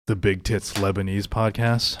The Big Tits Lebanese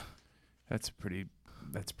podcast. That's pretty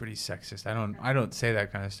sexist. I don't say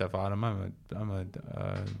that kind of stuff, Autumn. I'm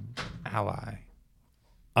a ally.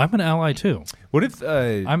 I'm an ally too. What if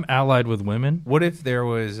I'm allied with women? What if there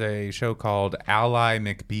was a show called Ally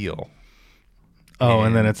McBeal? Oh,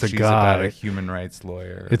 and then it's a she's guy. about a human rights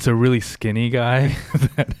lawyer. It's a really skinny guy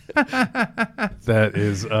that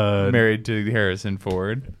is married to Harrison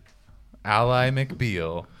Ford. Ally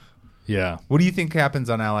McBeal. Yeah. What do you think happens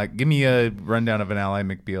on Ally? Give me a rundown of an Ally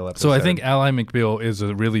McBeal episode. So I think Ally McBeal is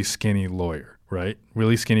a really skinny lawyer, right?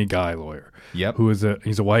 Really skinny guy lawyer. Yep.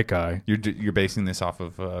 He's a white guy. You're basing this off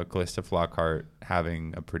of Callista Flockhart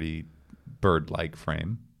having a pretty bird-like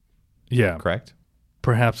frame. Yeah. Correct?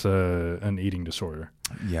 Perhaps an eating disorder.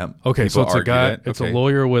 Yep. Okay, so People it's a guy. it. It's Okay. a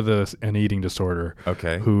lawyer with an eating disorder.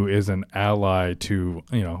 Okay. Who is an ally to,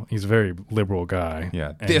 he's a very liberal guy.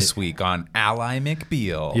 Yeah. This week on Ally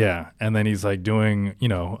McBeal. Yeah, and then he's like doing,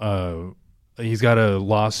 he's got a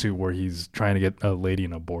lawsuit where he's trying to get a lady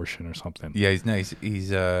an abortion or something. Yeah, he's nice. He's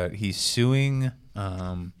suing.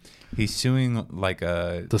 He's suing like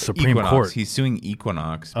the Supreme Equinox. Court. He's suing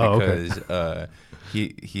Equinox because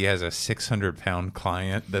he has a 600-pound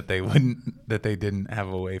client that they didn't have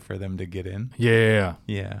a way for them to get in. Yeah.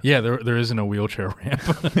 Yeah. There isn't a wheelchair ramp.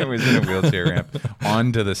 There was in a wheelchair ramp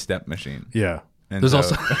onto the step machine. Yeah. And there's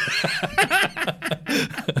also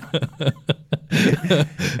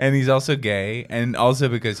and he's also gay, and also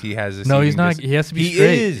because he has this. No, he's not. He has to be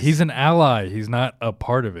straight. He's an ally. He's not a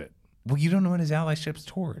part of it. Well, you don't know what his allyship's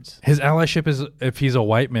towards. His allyship is if he's a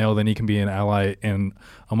white male, then he can be an ally in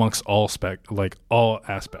amongst all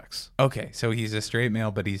aspects. Okay, so he's a straight male,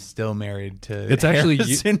 but he's still married to it's actually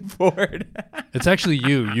Harrison Ford. It's actually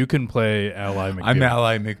you. You can play Ally McBeal. I'm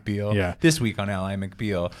Ally McBeal. Yeah. This week on Ally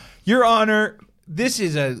McBeal, Your Honor, this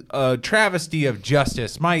is a travesty of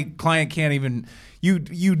justice. My client can't even. You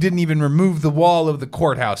didn't even remove the wall of the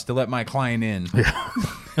courthouse to let my client in. Yeah.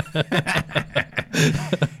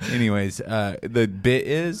 Anyways, the bit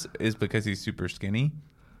is because he's super skinny.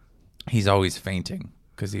 He's always fainting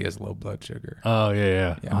because he has low blood sugar. Oh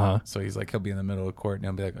yeah. Uh-huh. So he's like, he'll be in the middle of court and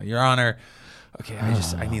he'll be like, Your Honor, okay,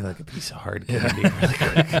 I need like a piece of hard candy really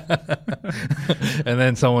quick. And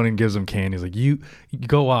then someone gives him candy. He's like, you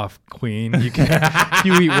go off, Queen. You can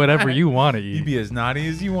you eat whatever you want to eat. You be as naughty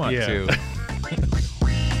as you want to.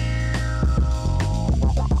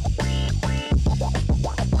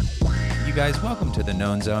 You guys, welcome to the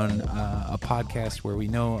Known Zone, a podcast where we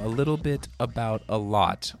know a little bit about a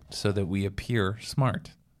lot so that we appear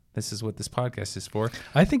smart. This is what this podcast is for.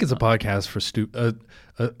 I think it's a podcast for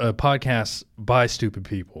a podcast by stupid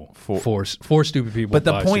people for stupid people. But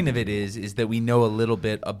the point of it is that we know a little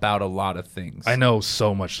bit about a lot of things. I know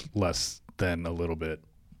so much less than a little bit.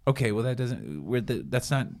 Okay, well that's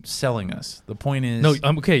not selling us. The point is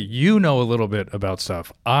okay. You know a little bit about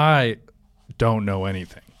stuff. I don't know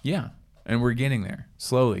anything. Yeah. And we're getting there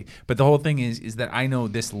slowly. But the whole thing is that I know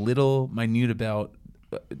this little minute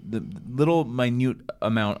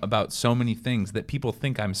amount about so many things that people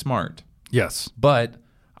think I'm smart. Yes. But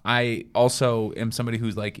I also am somebody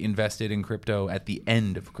who's like invested in crypto at the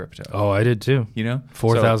end of crypto. Oh, I did too.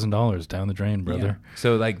 $4,000 down the drain, brother. Yeah.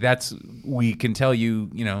 So like we can tell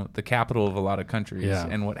you, the capital of a lot of countries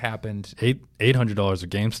and what happened. $800 of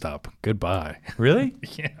GameStop. Goodbye. Really?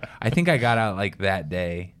 Yeah. I think I got out like that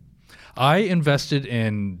day. I invested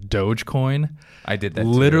in Dogecoin. I did that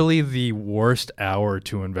literally the worst hour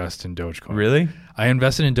to invest in Dogecoin. Really? I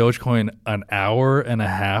invested in Dogecoin an hour and a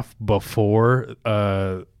half before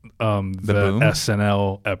the boom?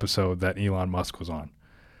 SNL episode that Elon Musk was on.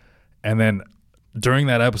 And then during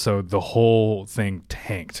that episode, the whole thing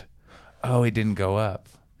tanked. Oh, it didn't go up.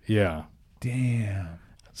 Yeah. Damn.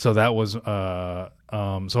 So that was that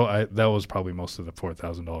was probably most of the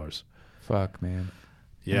 $4,000. Fuck, man.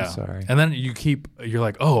 Yeah. I'm sorry. And then you're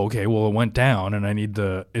like, oh, okay, well, it went down and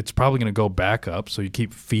it's probably going to go back up. So you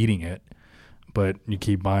keep feeding it, but you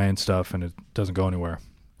keep buying stuff and it doesn't go anywhere.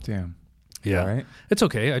 Damn. Yeah. All right. It's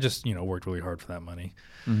okay. I just, worked really hard for that money.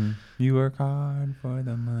 Mm-hmm. You work hard for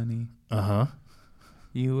the money. Uh-huh.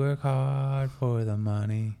 You work hard for the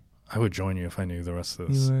money. I would join you if I knew the rest of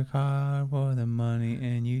this. You work hard for the money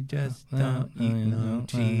and you just don't eat no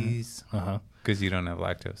cheese. Uh-huh. Because you don't have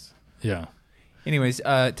lactose. Yeah. Anyways,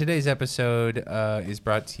 today's episode is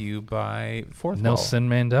brought to you by Fourth Nelson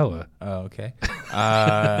Mandela. Oh, okay.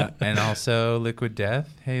 And also Liquid Death.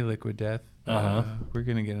 Hey, Liquid Death. we're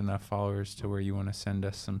going to get enough followers to where you want to send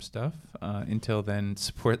us some stuff. Until then,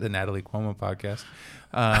 support the Natalie Cuomo podcast.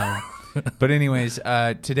 But anyways,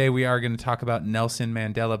 today we are going to talk about Nelson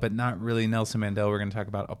Mandela, but not really Nelson Mandela. We're going to talk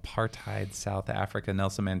about apartheid South Africa.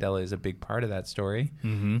 Nelson Mandela is a big part of that story,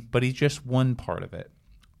 but he's just one part of it.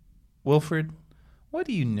 Wilfred, what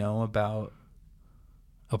do you know about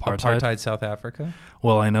apartheid South Africa?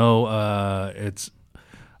 Well, I know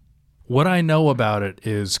what I know about it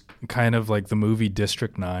is kind of like the movie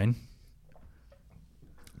District 9.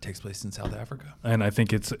 It takes place in South Africa. And I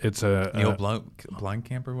think it's a Neil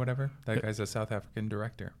Blindkamp or whatever. That guy's a South African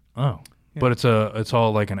director. Oh. Yeah. But it's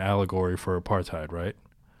all like an allegory for apartheid, right?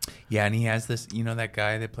 Yeah, and he has this, that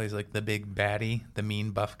guy that plays like the big baddie, the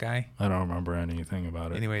mean buff guy. I don't remember anything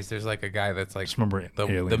about it. Anyways, there's like a guy that's like just remember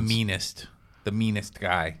the meanest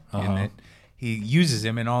guy in it. He uses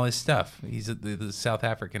him in all his stuff. He's the South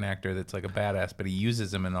African actor that's like a badass, but he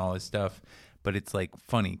uses him in all his stuff. But it's like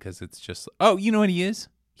funny because it's just, oh, you know what he is?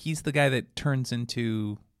 He's the guy that turns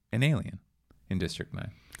into an alien in District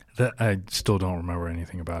 9. That I still don't remember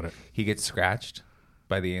anything about it. He gets scratched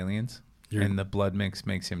by the aliens, and the blood mix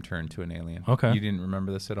makes him turn to an alien. Okay. You didn't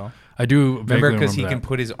remember this at all? I do remember because he can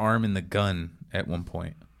put his arm in the gun at one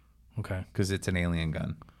point. Okay. Because it's an alien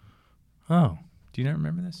gun. Oh. Do you not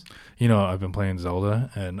remember this? I've been playing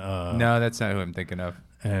Zelda, and no, that's not who I'm thinking of.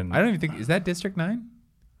 And I don't even think, is that District 9?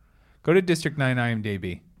 Go to District 9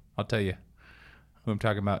 IMDb. I'll tell you who I'm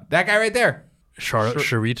talking about. That guy right there.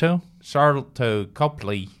 Charito? Charlton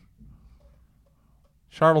Copley.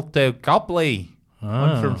 Charlton Copley.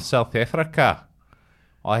 I'm from South Africa.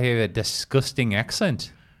 I have a disgusting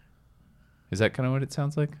accent. Is that kind of what it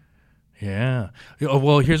sounds like? Yeah.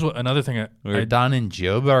 Well, here's another thing. We're down in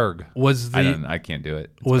Joburg. I can't do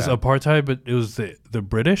it. Was apartheid, but it was the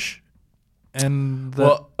British and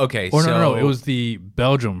okay. No, it was the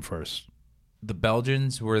Belgium first. The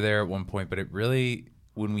Belgians were there at one point, but it really,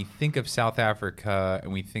 when we think of South Africa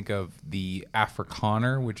and we think of the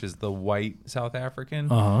Afrikaner, which is the white South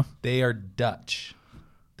African, they are Dutch.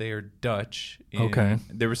 Okay.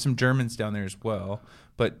 There were some Germans down there as well,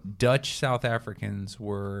 but Dutch South Africans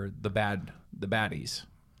were the baddies.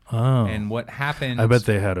 Oh. And what happened? I bet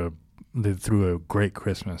they threw a great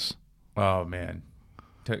Christmas. Oh man,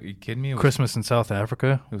 are you kidding me? Christmas in South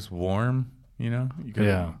Africa. It was warm. You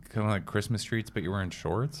got kind of like Christmas treats, but you're wearing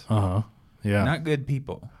shorts. Yeah. Not good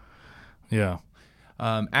people. Yeah.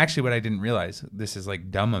 Actually, what I didn't realize, this is like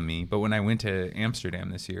dumb of me, but when I went to Amsterdam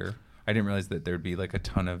this year, I didn't realize that there'd be like a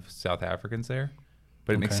ton of South Africans there.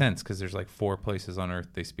 But it makes sense because there's like 4 places on earth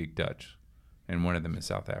they speak Dutch, and one of them is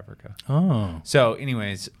South Africa. Oh. So,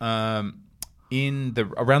 anyways, around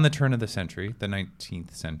the turn of the century, the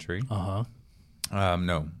 19th century. No.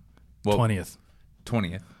 Well, 20th.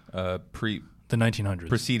 The 1900s.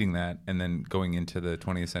 Preceding that, and then going into the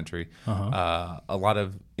 20th century, a lot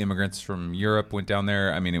of immigrants from Europe went down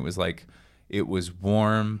there. I mean, it was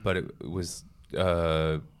warm, but it was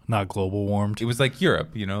not global warmed. It was like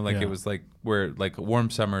Europe, It was like where like warm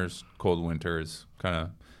summers, cold winters, kind of,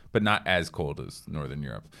 but not as cold as Northern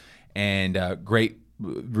Europe, and great,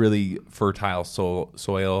 really fertile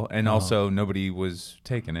soil, and also nobody was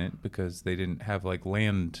taking it because they didn't have like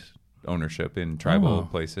land ownership in tribal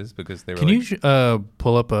places because they were. Can you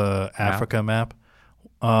pull up a Africa map?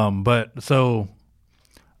 But so,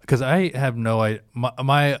 because I have no idea,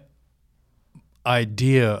 my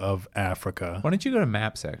idea of Africa. Why don't you go to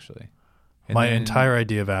maps actually? My entire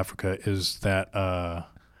idea of Africa is that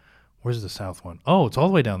where's the south one? Oh, it's all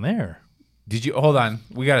the way down there. Did you hold on?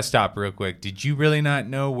 We got to stop real quick. Did you really not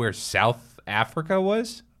know where South Africa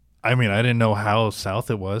was? I mean, I didn't know how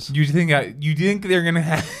south it was. You think they're gonna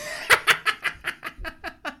have?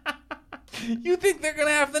 You think they're going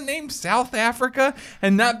to have the name South Africa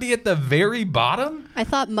and not be at the very bottom? I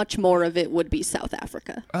thought much more of it would be South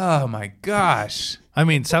Africa. Oh, my gosh. I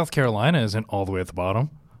mean, South Carolina isn't all the way at the bottom.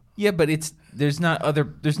 Yeah, but there's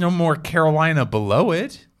no more Carolina below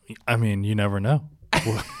it. I mean, you never know.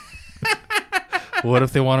 What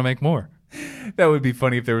if they want to make more? That would be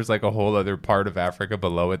funny if there was like a whole other part of Africa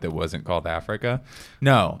below it that wasn't called Africa.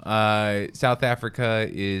 No, South Africa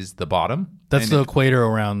is the bottom. That's the equator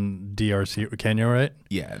around DRC, Kenya, right?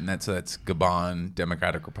 Yeah, and that's Gabon,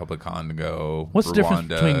 Democratic Republic Congo, What's the difference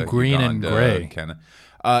between green and gray?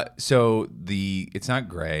 So it's not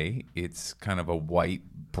gray. It's kind of a white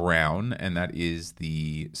brown, and that is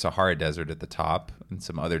the Sahara Desert at the top and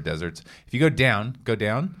some other deserts. If you go down to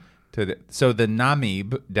the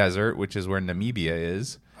Namib Desert, which is where Namibia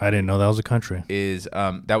is. I didn't know that was a country. is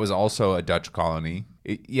that was also a Dutch colony.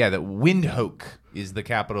 The Windhoek is the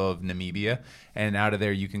capital of Namibia, and out of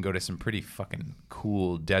there you can go to some pretty fucking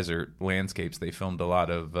cool desert landscapes. They filmed a lot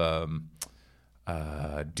of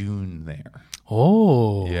Dune there.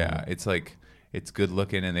 Oh, Yeah, it's good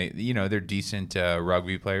looking, and they're decent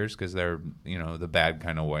rugby players because they're the bad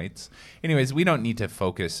kind of whites. Anyways, we don't need to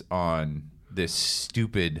focus on this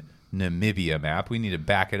stupid Namibia map. We need to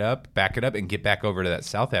back it up, and get back over to that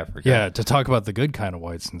South Africa. Yeah, to talk about the good kind of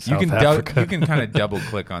whites in South Africa. You can kind of double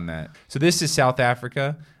click on that. So this is South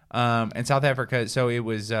Africa. And South Africa, so it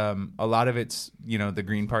was a lot of its, the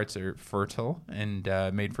green parts are fertile and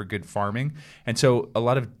made for good farming. And so a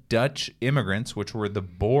lot of Dutch immigrants, which were the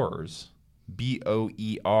Boers,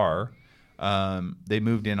 Boer, they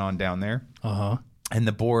moved in on down there. Uh-huh. And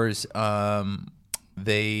the Boers,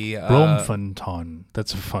 they... Bloemfontein.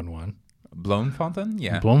 That's a fun one. Bloemfontein?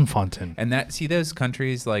 Yeah. Bloemfontein. And those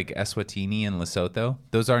countries like Eswatini and Lesotho,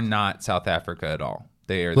 those are not South Africa at all.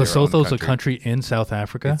 They are Lesotho's a country in South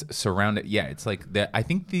Africa? It's surrounded. Yeah, it's like that. I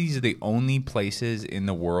think these are the only places in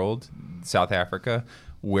the world, South Africa,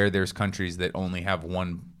 where there's countries that only have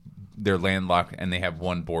one. They're landlocked and they have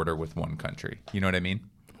one border with one country. You know what I mean?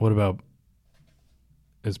 What about,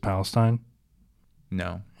 is Palestine?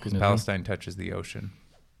 No, because Palestine touches the ocean,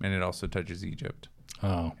 and it also touches Egypt.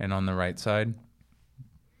 Oh. And on the right side,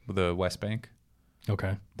 the West Bank.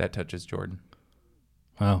 Okay. That touches Jordan.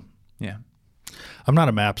 Wow. Yeah. I'm not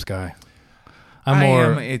a maps guy.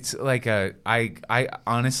 It's like I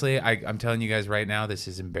honestly, I'm telling you guys right now, this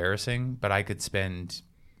is embarrassing, but I could spend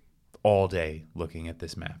all day looking at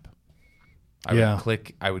this map. I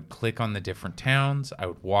would click on the different towns. I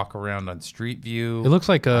would walk around on Street View. It looks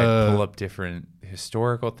like I'd pull up different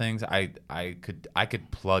historical things. I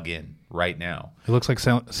could plug in right now. It looks like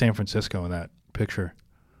San Francisco in that picture.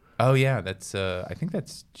 Oh yeah, that's I think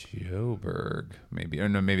that's Joburg, maybe. Or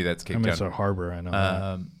no, maybe that's Cape Town. It's a harbor, I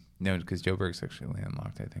know. No, because Joburg's actually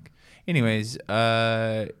landlocked, I think. Anyways,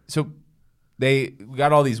 so we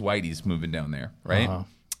got all these whiteys moving down there, right? Uh-huh.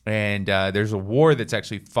 And there's a war that's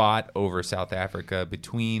actually fought over South Africa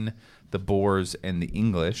between the Boers and the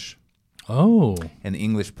English. Oh. And the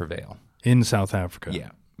English prevail. In South Africa. Yeah.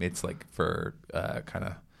 It's like for kind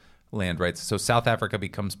of land rights. So South Africa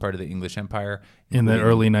becomes part of the English Empire. In the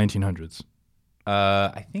early 1900s.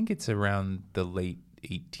 I think it's around the late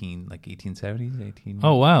 1870s.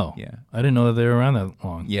 Oh, wow. Yeah. I didn't know that they were around that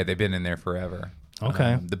long. Yeah, they've been in there forever.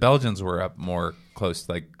 Okay. The Belgians were up more close.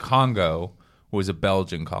 Like Congo was a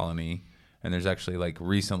Belgian colony. And there's actually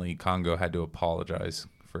recently Congo had to apologize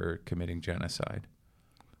for committing genocide.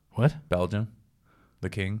 What? Belgium, the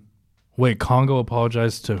king. Wait, Congo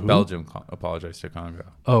apologized to who? Belgium apologized to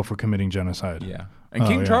Congo. Oh, for committing genocide. Yeah. And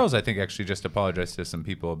King Charles, I think, actually just apologized to some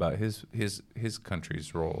people about his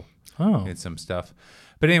country's role in some stuff.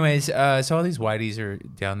 But anyways, so all these whiteys are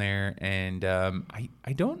down there, and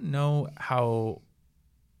I don't know how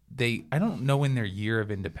I don't know when their year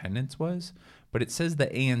of independence was, but it says the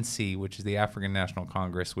ANC, which is the African National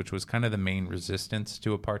Congress, which was kind of the main resistance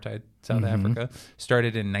to apartheid South Africa,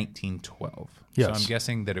 started in 1912. Yes. So I'm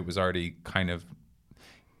guessing that it was already kind of,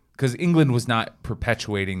 because England was not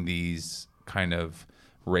perpetuating these kind of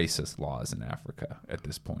racist laws in Africa at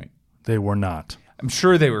this point. They were not. I'm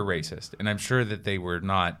sure they were racist, and I'm sure that they were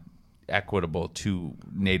not equitable to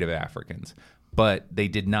Native Africans, but they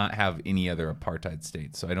did not have any other apartheid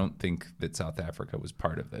states. So I don't think that South Africa was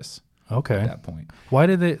part of this at that point. Why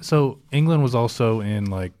did they? So England was also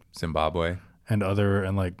in Zimbabwe and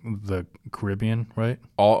the Caribbean, right?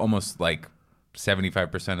 Almost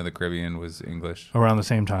 75% of the Caribbean was English. Around the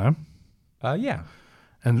same time? Yeah.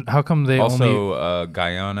 And how come they also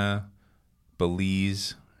Guyana,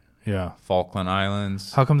 Belize, Falkland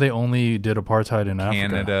Islands. How come they only did apartheid in Africa?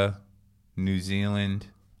 Canada, New Zealand,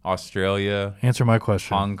 Australia. Answer my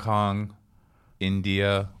question. Hong Kong,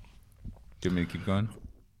 India. Do you want me to keep going?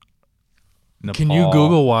 Nepal. Can you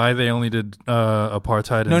Google why they only did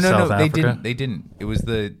apartheid in South Africa? No, they didn't. It was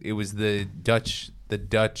the Dutch. The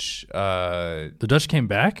Dutch. The Dutch came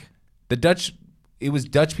back? It was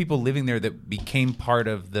Dutch people living there that became part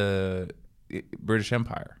of the British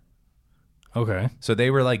Empire. Okay. So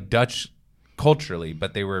they were Dutch culturally,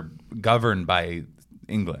 but they were governed by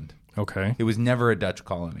England. Okay. It was never a Dutch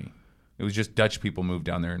colony. It was just Dutch people moved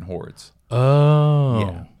down there in hordes. Oh.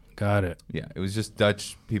 Yeah. Got it. Yeah. It was just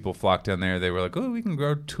Dutch people flocked down there. They were like, oh, we can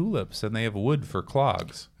grow tulips, and they have wood for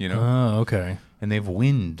clogs, Oh, okay. And they have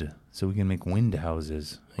wind, so we can make wind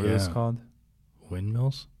houses. What are those called?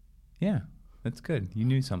 Windmills? Yeah. That's good. You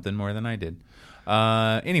knew something more than I did.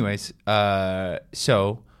 Anyways,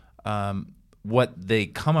 so what they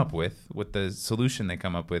come up with, what the solution they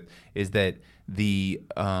come up with, is that the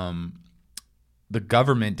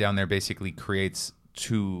government down there basically creates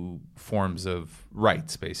two forms of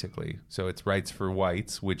rights, basically. So it's rights for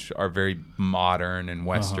whites, which are very modern and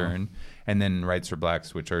Western, and then rights for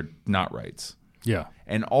blacks, which are not rights. Yeah.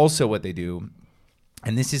 And also what they do,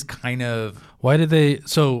 and this is kind of... Why did they...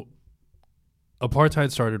 So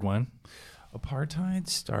apartheid started when? Apartheid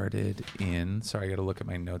started in... Sorry, I got to look at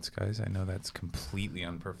my notes, guys. I know that's completely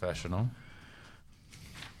unprofessional.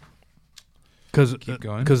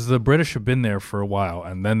 Because the British have been there for a while,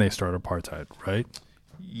 and then they start apartheid, right?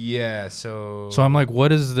 Yeah, so... So I'm like,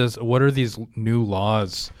 what is this? What are these new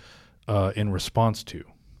laws in response to?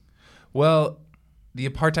 Well, the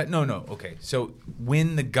apartheid... No, okay. So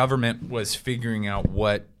when the government was figuring out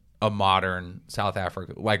what a modern South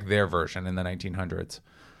Africa, like their version in the 1900s...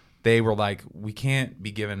 They were like, we can't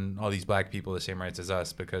be giving all these black people the same rights as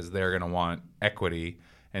us because they're going to want equity.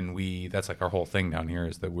 And that's like our whole thing down here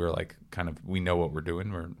is that we're like we know what we're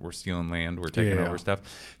doing. We're stealing land. We're taking over stuff.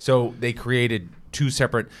 So they created two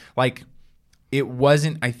separate, it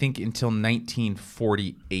wasn't, I think, until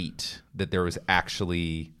 1948 that there was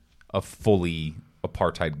actually a fully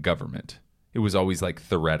apartheid government. It was always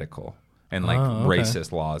theoretical. And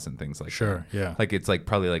racist laws and things like that. Sure, yeah. It's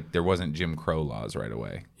probably there wasn't Jim Crow laws right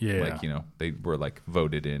away. Yeah. They were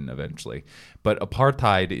voted in eventually. But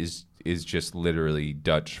apartheid is just literally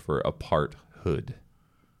Dutch for aparthood.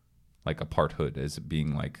 Aparthood as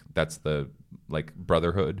being that's the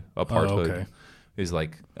brotherhood. Aparthood is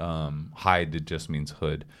hide, it just means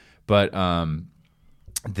hood. But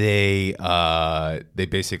they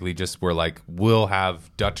basically just were we'll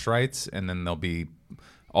have Dutch rights and then there'll be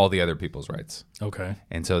all the other people's rights. Okay.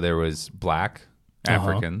 And so there was black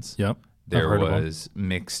Africans. Yep. There was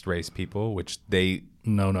mixed race people, which they...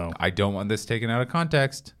 No. I don't want this taken out of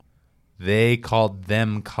context. They called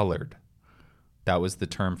them colored. That was the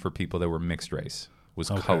term for people that were mixed race, was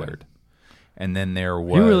colored. And then there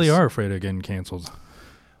was... You really are afraid of getting canceled.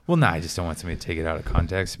 Well, no, I just don't want somebody to take it out of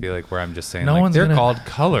context. Be where I'm just saying, they're called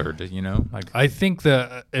colored, I think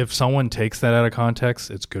that if someone takes that out of context,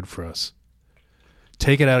 it's good for us.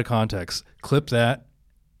 Take it out of context. Clip that.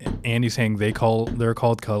 Andy saying they're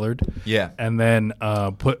called colored. Yeah. And then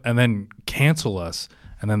cancel us.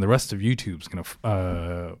 And then the rest of YouTube's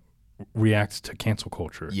gonna react to cancel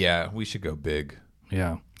culture. Yeah, we should go big.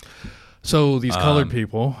 Yeah. So these colored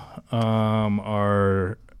people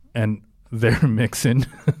are, and they're mixing.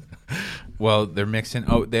 Well, they're mixing.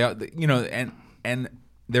 Oh, they are. And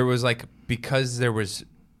there was because there was,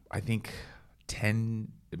 I think,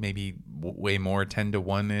 10. Maybe way more, 10 to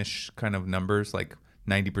 1-ish kind of numbers,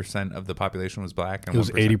 90% of the population was black. And it was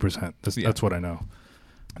 80%. That's what I know.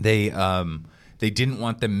 They didn't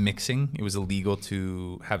want them mixing. It was illegal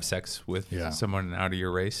to have sex with someone out of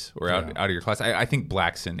your race or out of your class. I think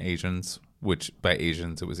blacks and Asians, which by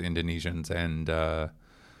Asians it was Indonesians and...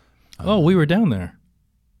 we were down there.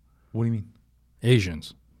 What do you mean?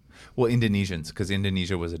 Asians. Well, Indonesians, because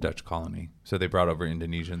Indonesia was a Dutch colony. So they brought over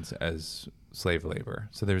Indonesians as... slave labor.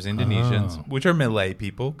 So there's Indonesians, which are Malay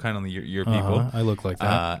people, kind of your people. I look like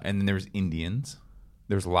that. And then there's Indians.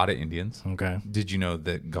 There's a lot of Indians. Okay. Did you know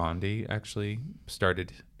that Gandhi actually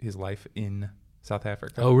started his life in South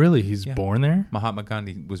Africa? Oh, really? He's born there? Mahatma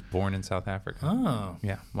Gandhi was born in South Africa. Oh.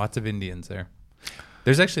 Yeah, lots of Indians there.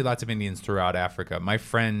 There's actually lots of Indians throughout Africa. My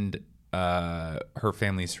friend, her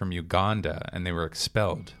family's from Uganda, and they were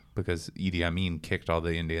expelled because Idi Amin kicked all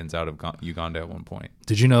the Indians out of Uganda at one point.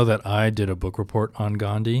 Did you know that I did a book report on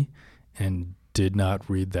Gandhi and did not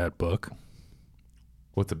read that book?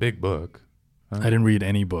 Well, it's a big book. Huh? I didn't read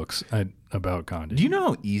any books about Gandhi. Do you know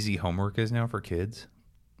how easy homework is now for kids?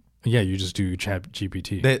 Yeah, you just do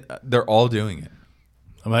ChatGPT. They're all doing it.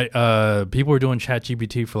 People are doing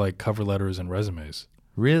ChatGPT for cover letters and resumes.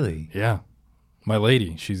 Really? Yeah. My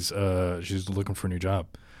lady, she's looking for a new job.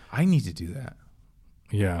 I need to do that.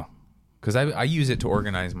 Yeah. Because I use it to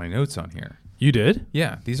organize my notes on here. You did?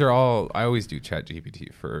 Yeah. These are all, I always do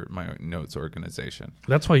ChatGPT for my notes organization.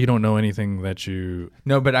 That's why you don't know anything that you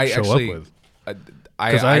but I show actually, up with.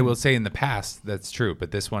 I will say in the past, that's true.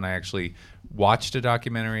 But this one, I actually watched a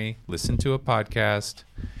documentary, listened to a podcast.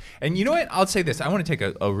 And you know what? I'll say this. I want to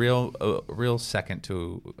take a real second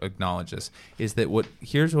to acknowledge this, is that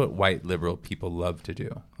here's what white liberal people love to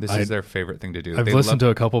do. This is their favorite thing to do. I've listened to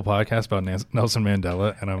a couple podcasts about Nelson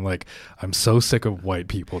Mandela, and I'm like, I'm so sick of white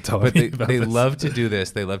people telling me about this. They love to do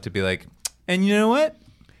this. They love to be like, and you know what?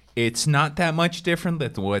 It's not that much different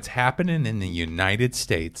than what's happening in the United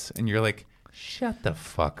States. And you're like, shut the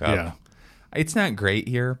fuck up. Yeah. It's not great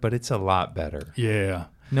here, but it's a lot better. Yeah.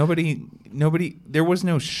 Nobody. There was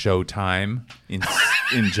no Showtime in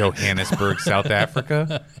Johannesburg, South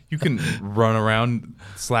Africa. You can run around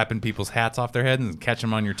slapping people's hats off their head and catch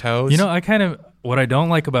them on your toes. You know, what I don't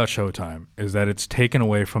like about Showtime is that it's taken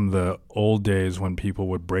away from the old days when people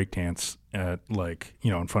would breakdance at, like, you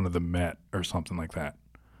know, in front of the Met or something like that.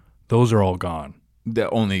 Those are all gone. The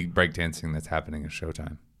only breakdancing that's happening is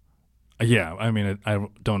Showtime. Yeah, I mean, I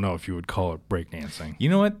don't know if you would call it breakdancing. You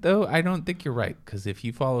know what, though? I don't think you're right, because if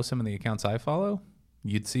you follow some of the accounts I follow,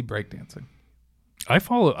 you'd see breakdancing.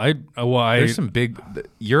 There's some big...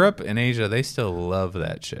 Europe and Asia, they still love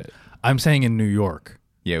that shit. I'm saying in New York.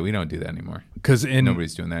 Yeah, we don't do that anymore. Because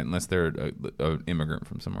nobody's doing that unless they're an immigrant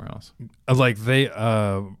from somewhere else. Like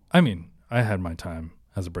I mean, I had my time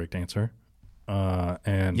as a breakdancer.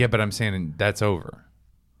 And yeah, but I'm saying that's over.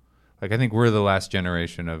 Like, I think we're the last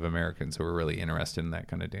generation of Americans who are really interested in that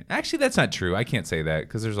kind of dance. Actually, that's not true. I can't say that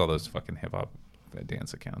because there's all those fucking hip-hop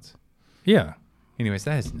dance accounts. Yeah. Anyways,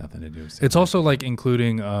 that has nothing to do with it. It's also like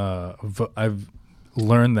including, I've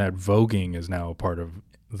learned that voguing is now a part of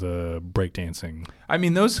the breakdancing. I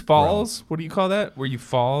mean, those falls, what do you call that? Where you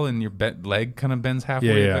fall and your leg kind of bends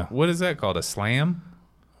halfway? Yeah. What is that called? A slam?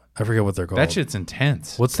 I forget what they're called. That shit's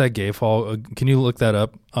intense. What's that gay fall? Can you look that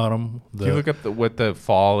up, Autumn? Can you look up what the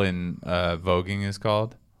fall in voguing is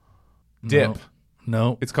called? Dip.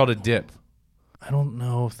 No. It's called a dip. I don't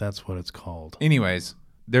know if that's what it's called. Anyways,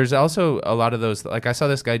 there's also a lot of those. Like, I saw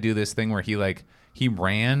this guy do this thing where he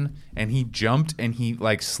ran and he jumped and he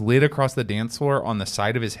like slid across the dance floor on the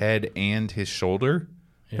side of his head and his shoulder.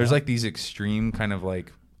 Yeah. There's like these extreme kind of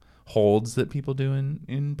like holds that people do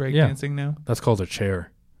in breakdancing now. That's called a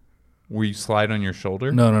chair. Where you slide on your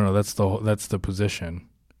shoulder? No. That's the position.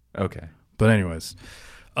 Okay. But anyways,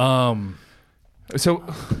 so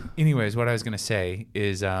anyways, what I was gonna say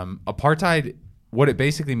is apartheid. What it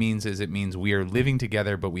basically means is it means we are living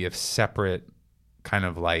together, but we have separate kind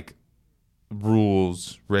of like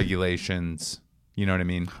rules, regulations. You know what I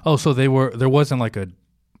mean? Oh, so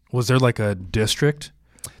was there like a district?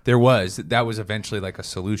 There was. That was eventually like a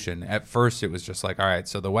solution. At first, it was just like, all right,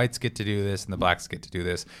 so the whites get to do this and the blacks get to do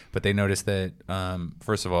this. But they noticed that,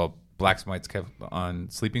 first of all, blacks and whites kept on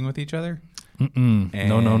sleeping with each other. And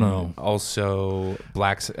no. Also,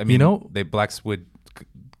 blacks, I mean, blacks would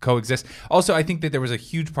coexist. Also, I think that there was a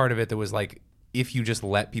huge part of it that was like, if you just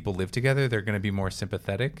let people live together, they're going to be more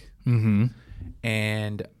sympathetic. Mm-hmm.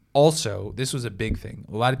 And also, this was a big thing.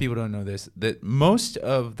 A lot of people don't know this, that most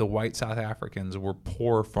of the white South Africans were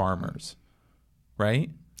poor farmers, right?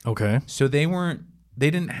 Okay. So they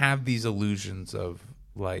didn't have these illusions of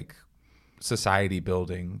like society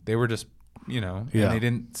building. They were just, and they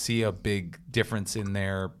didn't see a big difference in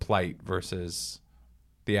their plight versus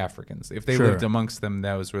the Africans. If they lived amongst them,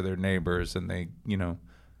 those were their neighbors, and they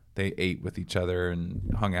ate with each other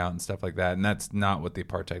and hung out and stuff like that. And that's not what the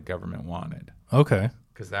apartheid government wanted. Okay.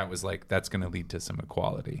 Because that was like, that's going to lead to some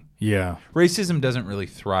equality. Yeah. Racism doesn't really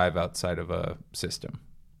thrive outside of a system.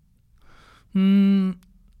 I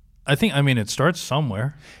mean, it starts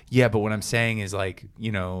somewhere. Yeah, but what I'm saying is like,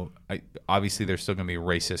 obviously there's still going to be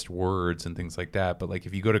racist words and things like that. But like,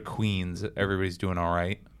 if you go to Queens, everybody's doing all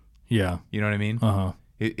right. Yeah. You know what I mean? Uh-huh.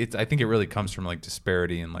 I think it really comes from like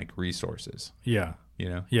disparity in like resources. Yeah.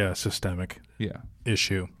 Yeah, systemic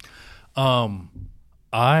issue.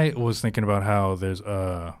 I was thinking about how there's in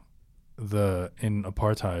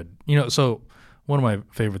apartheid, so one of my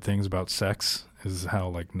favorite things about sex is how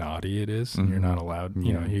like naughty it is. Mm-hmm. You're not allowed,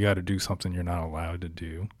 you got to do something you're not allowed to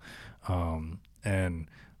do. And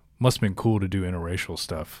must have been cool to do interracial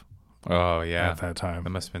stuff. Oh yeah. At that time. That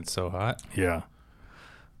must have been so hot. Yeah.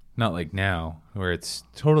 Not like now where it's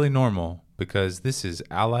totally normal because this is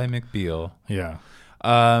Ally McBeal. Yeah.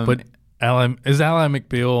 But is Ally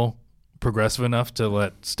McBeal progressive enough to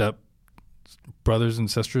let step brothers and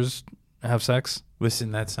sisters have sex?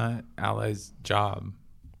 Listen, that's not Ally's job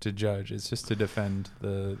to judge. It's just to defend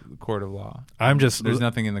the court of law. There's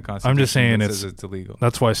nothing in the Constitution. I'm just saying that says it's illegal.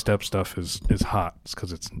 That's why step stuff is hot. It's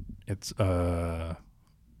because it's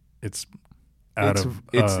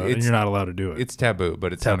you're not allowed to do it. It's taboo,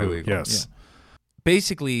 but it's taboo, not illegal. Yes. Yeah.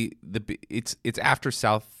 Basically, it's after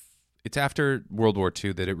World War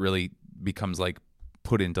II that it really becomes like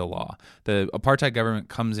put into law. The apartheid government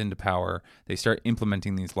comes into power. They start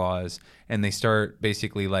implementing these laws, and they start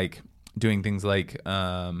basically like doing things like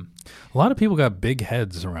a lot of people got big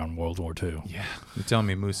heads around World War II. Yeah, you're telling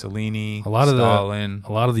me Mussolini, Stalin,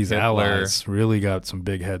 a lot of these Hitler, allies really got some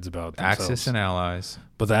big heads about themselves. Axis and allies.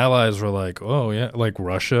 But the allies were like, oh yeah, like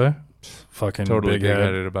Russia, fucking totally big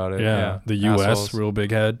headed about it. Yeah. The U.S. Assholes. Real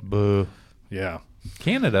big head. Boo. Yeah.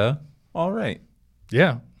 Canada, all right.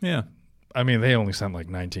 Yeah. Yeah. I mean, they only sent like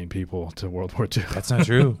 19 people to World War II. That's not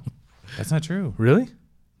true. That's not true. Really?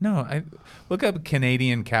 No, I look up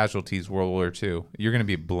Canadian casualties World War II. You're going to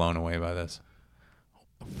be blown away by this.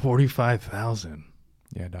 45,000.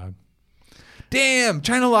 Yeah, dog. Damn,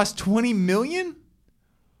 China lost 20 million?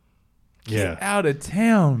 Yeah. Get out of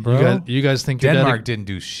town, bro. You guys think Denmark didn't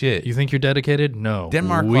do shit. You think you're dedicated? No.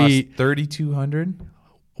 Denmark lost 3,200.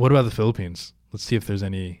 What about the Philippines? Let's see if there's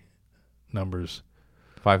any numbers.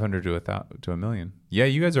 500 to a million. Yeah,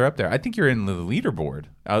 you guys are up there. I think you're in the leaderboard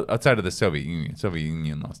outside of the Soviet Union. Soviet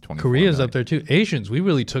Union lost 24 Korea's million. up there too. Asians, we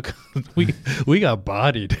really took we got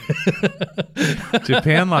bodied.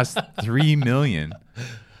 Japan lost 3 million.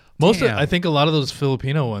 I think a lot of those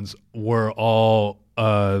Filipino ones were all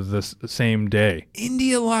the same day.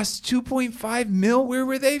 India lost 2.5 mil. Where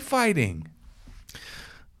were they fighting?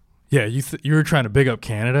 Yeah, you were trying to big up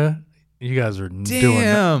Canada. You guys are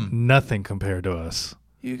doing nothing compared to us.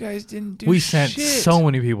 You guys didn't do shit. We sent so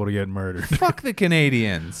many people to get murdered. Fuck the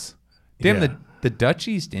Canadians. Damn, Yeah. the Dutch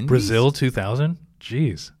East Indies. Brazil 2000?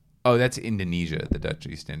 Jeez. Oh, that's Indonesia. The Dutch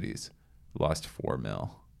East Indies lost 4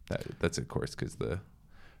 mil. That's of course because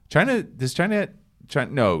Russia's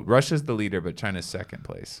the leader, but China's second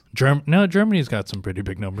place. Germany's got some pretty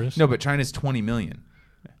big numbers. No, but China's 20 million.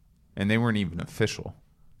 And they weren't even official,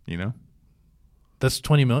 you know? That's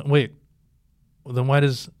 20 million. Wait. Well, then why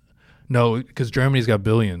does... No, because Germany's got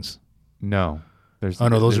billions. No. Those are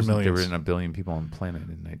millions. There weren't a billion people on the planet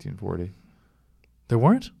in 1940. There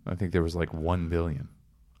weren't? I think there was like 1 billion.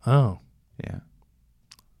 Oh. Yeah.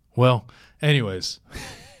 Well, anyways.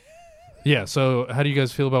 Yeah, so how do you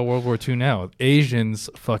guys feel about World War II now? Asians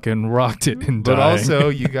fucking rocked it and But dying. also,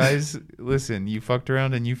 you guys, listen, you fucked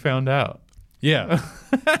around and you found out. Yeah.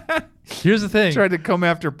 Here's the thing. Tried to come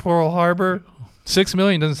after Pearl Harbor. 6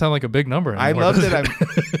 million doesn't sound like a big number anymore. I love that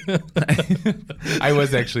I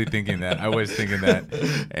was actually thinking that.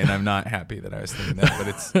 And I'm not happy that I was thinking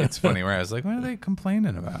that, but it's funny where I was like, what are they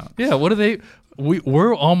complaining about? Yeah, what are they...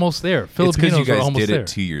 We're almost there. It's because Filipinos you guys are almost did there. it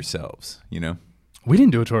to yourselves, you know? We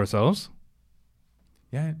didn't do it to ourselves.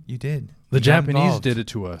 Yeah, you did. The You got Japanese involved. did it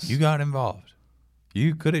to us. You got involved.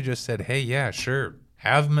 You could have just said, hey, yeah, sure,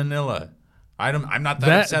 have Manila. I'm not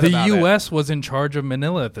that upset about the it. U.S. was in charge of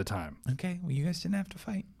Manila at the time. Okay, well, you guys didn't have to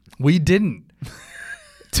fight. We didn't.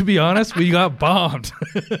 To be honest, we got bombed.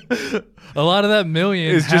 A lot of that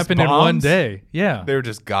million It's just happened in one bombs? day. Yeah. They were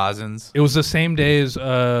just Gazans. It was the same day as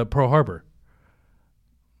Pearl Harbor.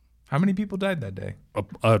 How many people died that day?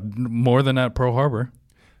 More than at Pearl Harbor.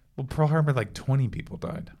 Well, Pearl Harbor, like 20 people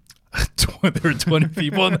died. There were 20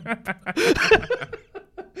 people in there.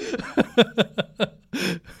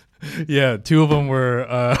 Yeah, two of them were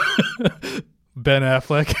Ben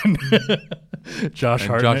Affleck and Josh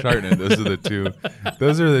Hartnett. Josh Hartnett. Those are the two.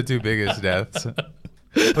 Those are the two biggest deaths.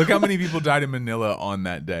 Look how many people died in Manila on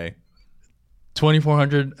that day.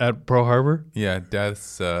 2,400 at Pearl Harbor. Yeah,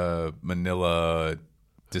 deaths. Manila,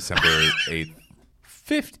 December 8th.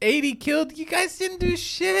 80 killed. You guys didn't do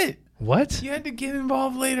shit. What? You had to get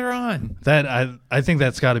involved later on. That I think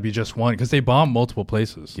that's got to be just one because they bombed multiple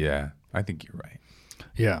places. Yeah, I think you're right.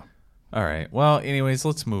 Yeah. All right. Well, anyways,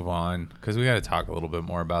 let's move on because we got to talk a little bit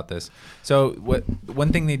more about this. So,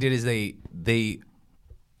 one thing they did is they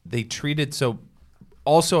treated so.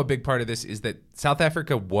 Also, a big part of this is that South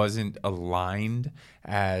Africa wasn't aligned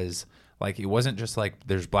as like it wasn't just like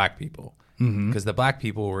there's black people because the black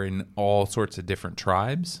people were in all sorts of different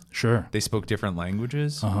tribes. Sure. They spoke different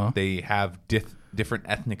languages. Uh-huh. They have different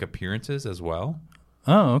ethnic appearances as well.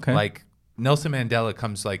 Oh, okay. Like Nelson Mandela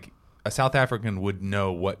comes like. A South African would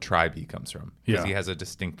know what tribe he comes from because he has a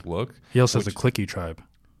distinct look. He also has a clicky tribe.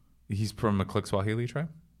 He's from a Click Swahili tribe?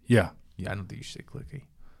 Yeah. Yeah, I don't think you should say clicky.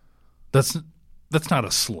 That's not a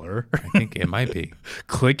slur. I think it might be.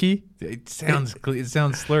 Clicky? It sounds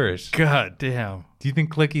slurish. God damn. Do you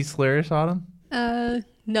think clicky's slurish, Autumn?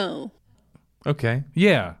 No. Okay.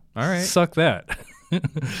 Yeah. All right. Suck that.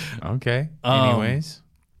 Okay. Anyways,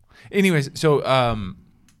 so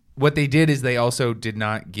what they did is they also did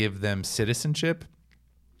not give them citizenship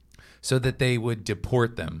so that they would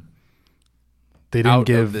deport them They didn't out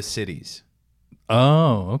give of the cities.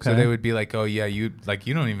 Oh, okay. So they would be like, "Oh yeah, you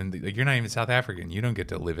don't even you're not even South African. You don't get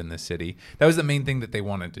to live in this city." That was the main thing that they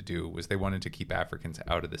wanted to do was they wanted to keep Africans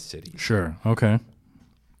out of the city. Sure. Okay.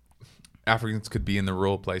 Africans could be in the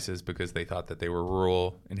rural places because they thought that they were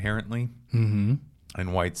rural inherently. Mm-hmm.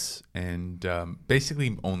 And whites and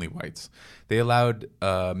basically only whites. They allowed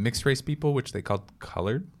mixed race people, which they called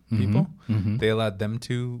colored people. Mm-hmm. They allowed them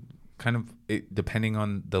to kind of, depending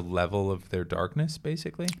on the level of their darkness,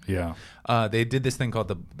 basically. Yeah. They did this thing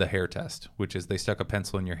called the hair test, which is they stuck a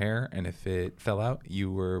pencil in your hair, and if it fell out,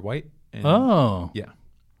 you were white. And, Oh. yeah.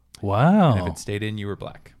 Wow. And if it stayed in, you were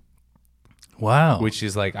black. Wow. Which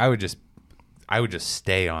is like I would just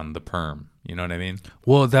stay on the perm. You know what I mean?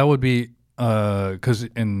 Well, that would be because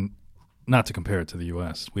not to compare it to the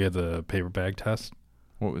U.S., we had the paper bag test.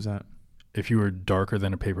 What was that? If you were darker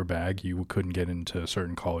than a paper bag, you couldn't get into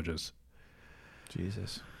certain colleges.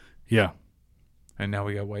 Jesus. Yeah. And now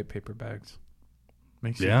we got white paper bags.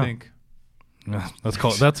 Makes Yeah. you think.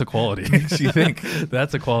 That's a quality. Makes you think.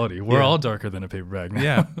 That's a quality. We're all darker than a paper bag now.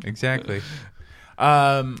 Yeah, exactly.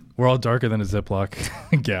 We're all darker than a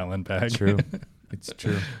Ziploc gallon bag. True. It's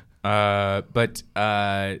true.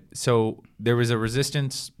 So there was a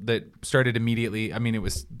resistance that started immediately. I mean, it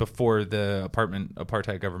was before the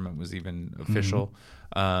apartheid government was even official,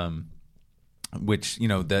 which,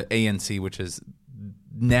 the ANC, which is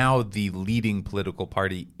now the leading political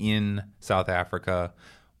party in South Africa,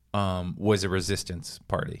 was a resistance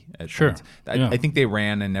party. Sure. I think they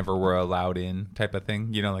ran and never were allowed in type of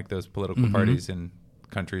thing, like those political parties in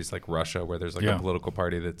countries like Russia where there's like a political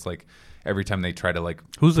party that's like every time they try to like...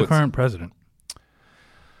 Who's the current president?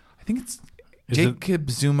 I think it's...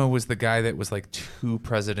 Jacob Zuma was the guy that was like 2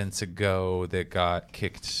 presidents ago that got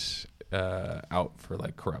kicked out for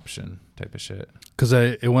like corruption type of shit. Because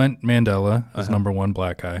it went Mandela as number 1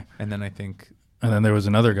 black guy. And then I think... And then there was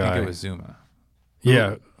another guy. I think it was Zuma.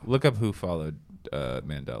 Yeah. Look up who followed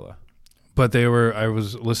Mandela. But I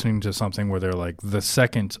was listening to something where they're like, the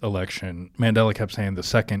second election, Mandela kept saying the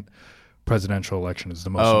second presidential election is the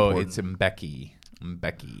most important. Oh, it's Mbeki.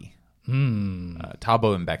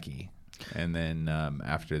 Thabo Mbeki. And then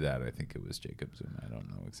after that, I think it was Jacob Zuma. I don't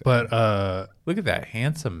know exactly. But look at that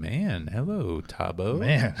handsome man. Hello, Thabo.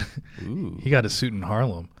 Man, ooh, he got a suit in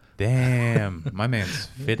Harlem. Damn, my man's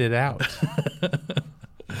fitted out.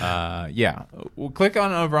 Yeah. We'll click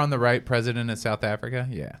over on the right, President of South Africa.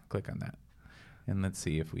 Yeah, click on that. And let's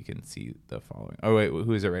see if we can see the following. Oh, wait,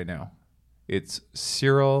 who is it right now? It's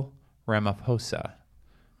Cyril Ramaphosa.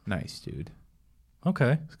 Nice, dude.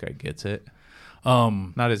 Okay. This guy gets it.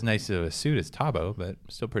 Not as nice of a suit as Thabo, but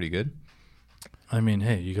still pretty good. I mean,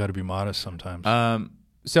 hey, you got to be modest sometimes.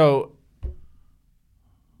 So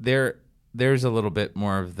there's a little bit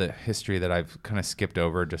more of the history that I've kind of skipped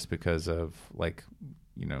over just because of like,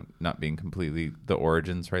 not being completely the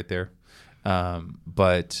origins right there.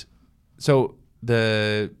 But so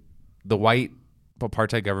the white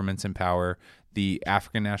apartheid government's in power. The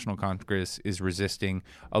African National Congress is resisting.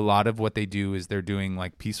 A lot of what they do is they're doing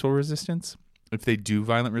like peaceful resistance. If they do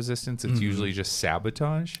violent resistance, it's usually just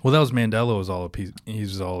sabotage. Well, that was Mandela was all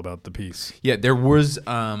he's all about the peace. Yeah, there was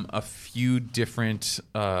a few different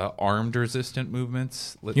armed resistant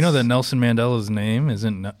movements. You know that Nelson Mandela's name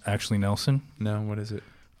isn't actually Nelson? No, what is it?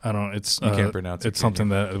 I don't. It's you can't pronounce it. It's something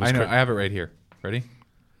that I know. I have it right here. Ready?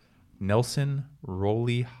 Nelson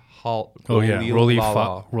Roli Hall. Oh yeah,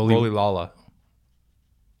 Roli Lala.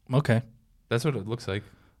 Okay, that's what it looks like.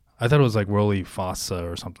 I thought it was like Roli Fossa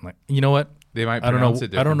or something like. You know what? They might pronounce it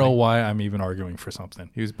differently. I don't know why I'm even arguing for something.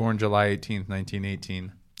 He was born July 18th,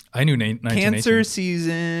 1918. I knew 1918. Cancer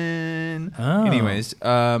season. Oh. Anyways,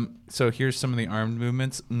 so here's some of the armed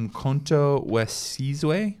movements. Mkhonto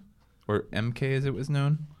Wesizwe, or MK as it was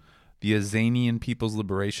known. The Azanian People's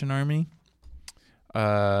Liberation Army.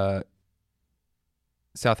 South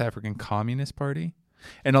African Communist Party.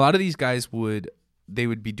 And a lot of these guys would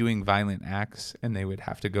be doing violent acts and they would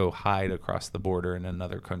have to go hide across the border in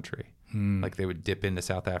another country. Like they would dip into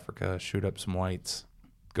South Africa, shoot up some whites,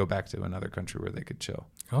 go back to another country where they could chill.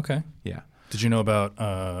 Okay. Yeah. Did you know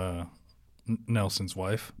about Nelson's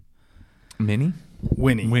wife? Winnie,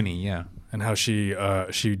 yeah. And how she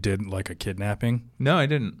did like a kidnapping? No, I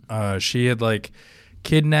didn't. She had like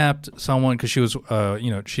kidnapped someone because she was,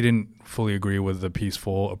 she didn't fully agree with the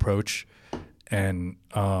peaceful approach and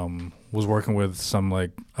was working with some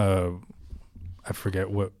like, I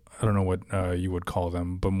don't know what you would call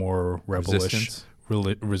them, but more rebellish,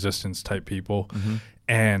 resistance type people. Mm-hmm.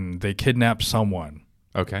 And they kidnapped someone.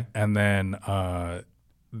 Okay. And then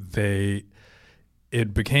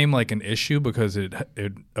it became like an issue because it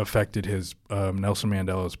affected his Nelson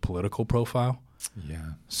Mandela's political profile.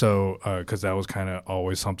 Yeah. So, because that was kind of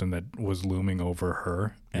always something that was looming over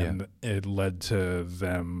her, and it led to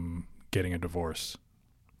them getting a divorce.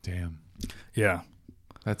 Damn. Yeah.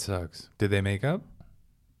 That sucks. Did they make up?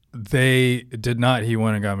 They did not. He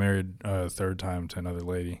went and got married a third time to another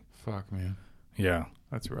lady. Fuck, man. Yeah.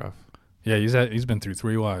 That's rough. Yeah, he's been through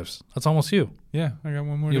 3 wives. That's almost you. Yeah, I got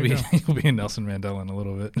one more. You'll be in Nelson Mandela in a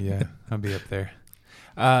little bit. Yeah, I'll be up there.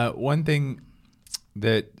 One thing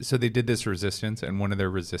so they did this resistance, and one of their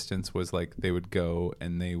resistance was like they would go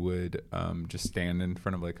and they would just stand in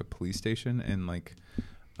front of like a police station and like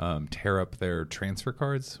tear up their transfer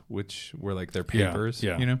cards, which were like their papers,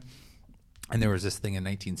 yeah. you know? And there was this thing in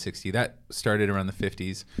 1960 that started around the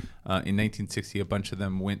 50s. In 1960, a bunch of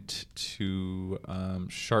them went to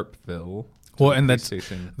Sharpeville. Well, and that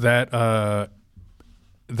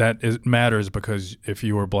matters because if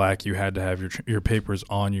you were black, you had to have your papers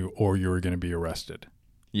on you, or you were going to be arrested.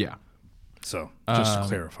 Yeah. So just to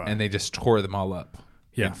clarify, and they just tore them all up,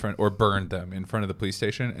 in front, or burned them in front of the police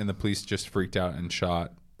station, and the police just freaked out and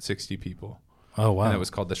shot 60 people. Oh wow! And that was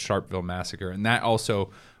called the Sharpeville Massacre, and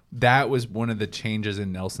that was one of the changes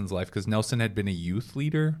in Nelson's life, because Nelson had been a youth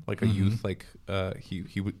leader, like a youth, like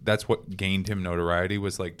that's what gained him notoriety,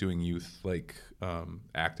 was like doing youth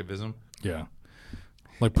activism. Yeah,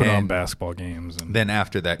 like put on basketball games. And then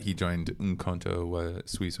after that, he joined Umkhonto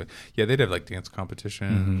Suisse. Yeah, they'd have like dance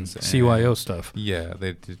competitions, CYO stuff. Yeah,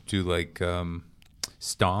 they'd do like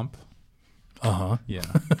Stomp. Yeah.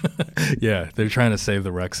 Yeah, they're trying to save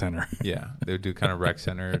the rec center. Yeah, they would do kind of rec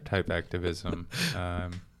center type activism.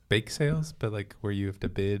 Bake sales, but like where you have to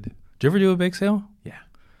bid. Did you ever do a bake sale? Yeah.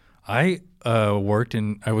 I worked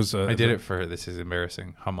in, I did it for, this is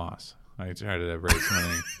embarrassing, Hamas. I tried to raise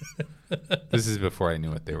money. This is before I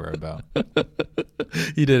knew what they were about.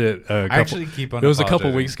 You did it. I actually keep on. It was a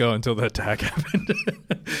couple weeks ago until the attack happened.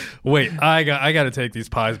 Wait, I got to take these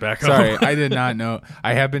pies back home. Sorry, I did not know.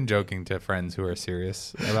 I have been joking to friends who are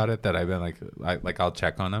serious about it that I've been like, I'll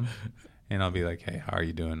check on them, and I'll be like, hey, how are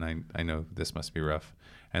you doing? I know this must be rough.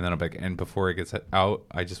 And then I'll be like, and before it gets out,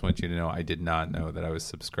 I just want you to know I did not know that I was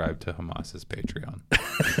subscribed to Hamas's Patreon.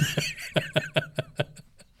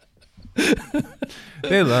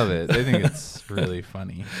 They love it. They think it's really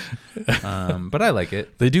funny. But I like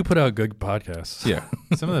it. They do put out good podcasts. Yeah.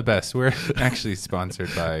 Some of the best. We're actually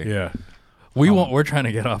sponsored by. Yeah. We're trying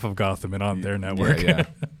to get off of Gotham and on their network. Yeah.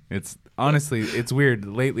 It's honestly, it's weird.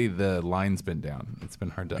 Lately, the line's been down. It's been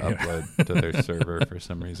hard to upload to their server for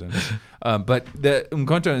some reason. But the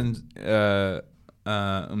Umkhonto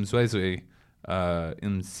Umsizwe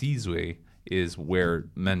is where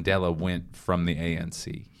Mandela went from the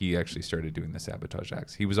ANC. He actually started doing the sabotage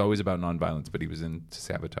acts. He was always about nonviolence, but he was into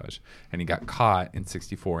sabotage. And he got caught in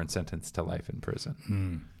 1964 and sentenced to life in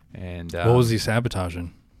prison. And what was he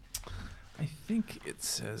sabotaging? I think it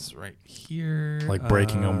says right here. Like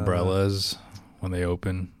breaking umbrellas when they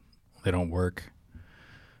open. They don't work.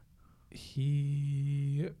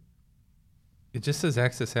 It just says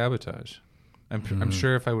acts of sabotage. I'm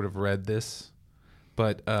sure if I would have read this,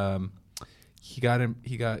 but it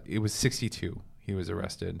was 1962 he was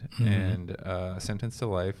arrested and sentenced to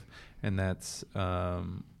life, and that's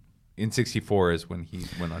in 1964 is when he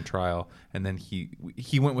went on trial, and then he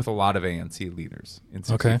went with a lot of ANC leaders in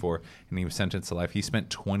 1964, and he was sentenced to life. He spent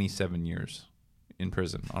 27 years in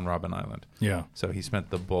prison on Robben Island. Yeah. So he spent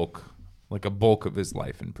a bulk of his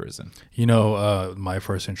life in prison. You know, my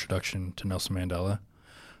first introduction to Nelson Mandela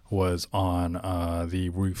was on the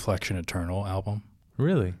Reflection Eternal album.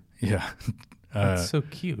 Really? Yeah. That's so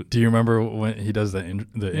cute. Do you remember when he does the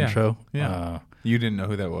intro? Yeah. You didn't know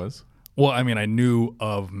who that was? Well, I mean, I knew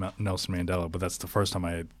of Nelson Mandela, but that's the first time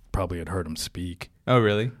I probably had heard him speak. Oh,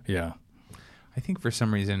 really? Yeah. I think for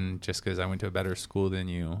some reason, just because I went to a better school than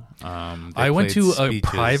you. I went to a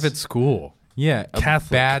private school. Yeah,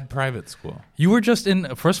 Catholic. A bad private school. You were just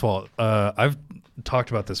in, first of all, I've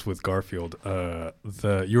talked about this with Garfield.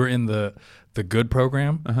 You were in the good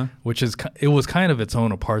program, which it was kind of its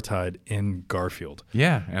own apartheid in Garfield.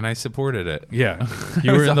 Yeah, and I supported it. Yeah,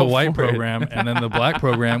 you were in the white program, and then the black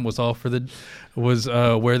program was all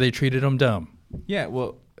where they treated them dumb. Yeah,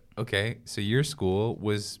 well, okay, so your school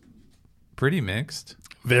was pretty mixed,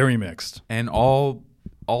 very mixed, and all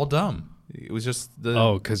dumb. It was just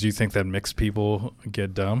because you think that mixed people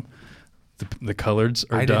get dumb. The coloreds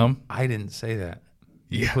are dumb. I didn't say that.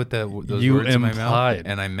 You put those words implied. in my mouth,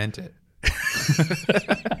 and I meant it.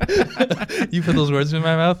 You put those words in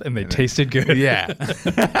my mouth, and they tasted good. Yeah.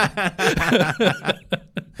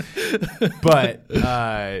 But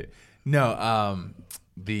no,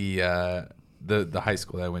 the high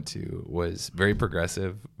school that I went to was very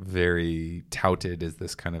progressive, very touted as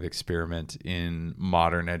this kind of experiment in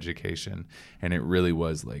modern education, and it really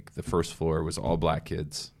was like the first floor was all black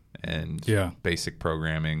kids and basic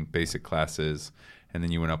programming, basic classes, and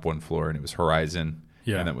then you went up one floor and it was Horizon.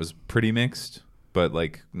 Yeah. And that was pretty mixed, but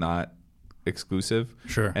like not exclusive.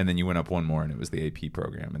 Sure. And then you went up one more and it was the AP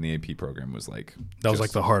program. And the AP program was like... That was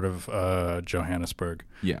like the heart of Johannesburg.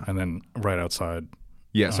 Yeah. And then right outside.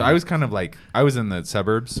 Yeah. So I was kind of like... I was in the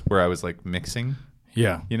suburbs where I was like mixing.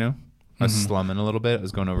 Yeah. You know? I was slumming a little bit. I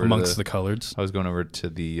was going over amongst the coloreds. I was going over to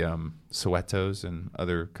the Sowetos and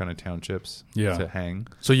other kind of townships to hang.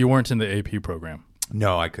 So you weren't in the AP program?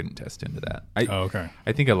 No, I couldn't test into that. Okay.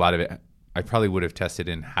 I think a lot of it, I probably would have tested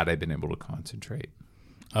in had I been able to concentrate.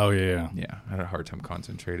 Oh, yeah. Yeah, I had a hard time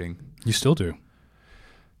concentrating. You still do?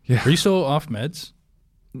 Yeah. Are you still off meds?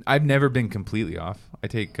 I've never been completely off. I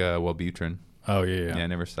take Wellbutrin. Oh, yeah. Yeah, I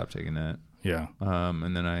never stopped taking that. Yeah.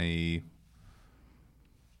 And then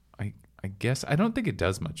I guess I don't think it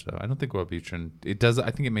does much though. I don't think Wellbutrin it does.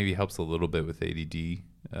 I think it maybe helps a little bit with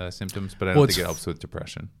ADD symptoms, but I don't think it helps with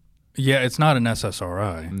depression. Yeah, it's not an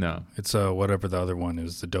SSRI. No, it's whatever the other one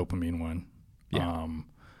is, the dopamine one. Yeah.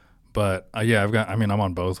 But yeah, I'm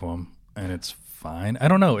on both of them, and it's fine. I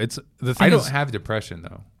don't know. It's the thing. I don't have depression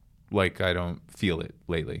though. Like I don't feel it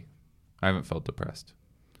lately. I haven't felt depressed.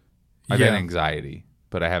 I've had anxiety,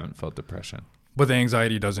 but I haven't felt depression. But the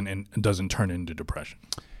anxiety doesn't turn into depression.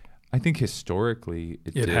 I think historically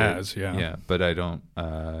it has, yeah. Yeah, but I don't,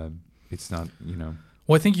 it's not,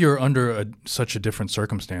 Well, I think you're under such a different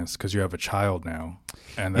circumstance because you have a child now.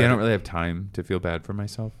 And I don't really have time to feel bad for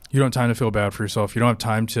myself. You don't have time to feel bad for yourself. You don't have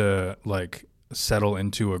time to, like, settle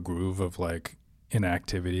into a groove of, like,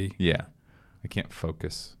 inactivity. Yeah. I can't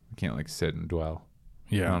focus. I can't, like, sit and dwell.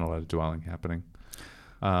 Yeah. Not a lot of dwelling happening.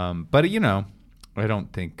 But, I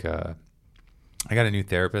don't think, I got a new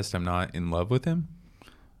therapist. I'm not in love with him.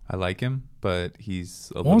 I like him, but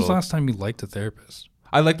he's When was the last time you liked a therapist?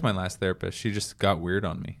 I liked my last therapist. She just got weird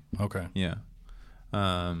on me. Okay. Yeah.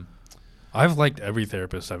 I've liked every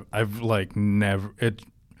therapist. I've like never it.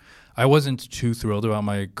 I wasn't too thrilled about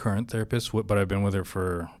my current therapist, but I've been with her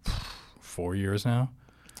for 4 years now.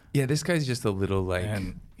 Yeah, this guy's just a little like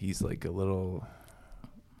he's like a little.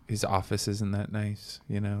 His office isn't that nice,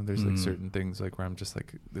 There's like certain things like where I'm just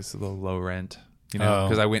like this is a little low rent.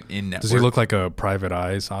 Because I went in network. Does he look like a private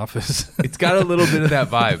eye's office? It's got a little bit of that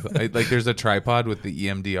vibe. Like there's a tripod with the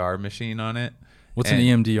EMDR machine on it. What's an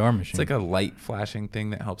EMDR machine? It's like a light flashing thing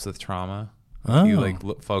that helps with trauma. Oh. You like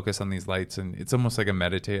focus on these lights, and it's almost like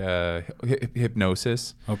a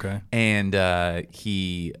hypnosis. Okay. And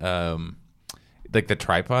he like the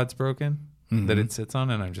tripod's broken that it sits on,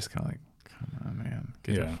 and I'm just kind of like, come on, man,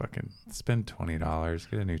 spend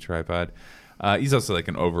 $20, get a new tripod. He's also like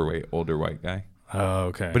an overweight, older white guy. Oh,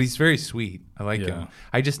 okay. But he's very sweet. I like him.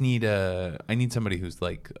 I just need somebody who's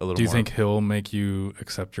like a little. Do you more think he'll make you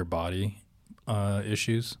accept your body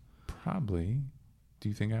issues? Probably. Do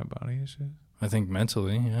you think I have body issues? I think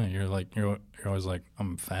mentally, yeah. You're always like,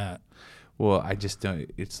 I'm fat. Well, I just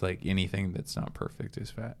don't. It's like anything that's not perfect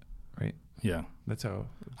is fat, right? Yeah. That's how.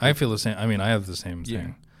 I feel the same. I mean, I have the same thing.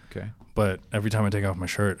 Yeah. Okay. But every time I take off my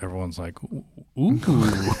shirt, everyone's like, ooh.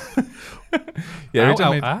 Yeah.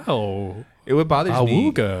 Ow. It bothers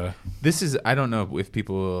me. This is, I don't know if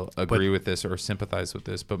people will agree with this or sympathize with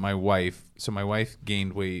this, but my wife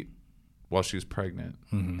gained weight while she was pregnant.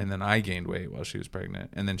 Mm-hmm. And then I gained weight while she was pregnant.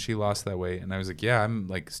 And then she lost that weight. And I was like, yeah, I'm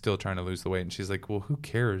like still trying to lose the weight. And she's like, well, who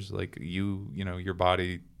cares? Like your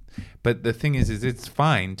body. But the thing is it's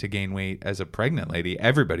fine to gain weight as a pregnant lady.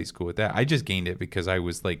 Everybody's cool with that. I just gained it because I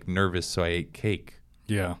was like nervous, so I ate cake.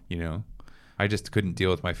 Yeah. I just couldn't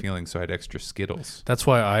deal with my feelings, so I had extra Skittles. That's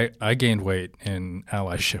why I gained weight in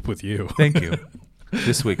allyship with you. Thank you.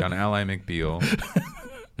 This week on Ally McBeal,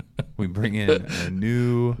 we bring in a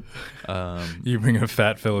new... you bring a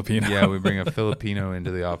fat Filipino. Yeah, we bring a Filipino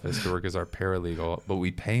into the office to work as our paralegal, but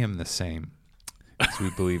we pay him the same because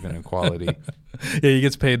we believe in equality. Yeah, he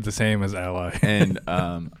gets paid the same as Ally. And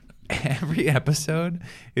every episode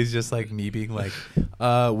is just like me being like,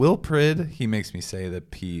 Wilfred, he makes me say the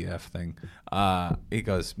PF thing. He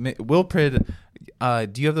goes, Wilfred,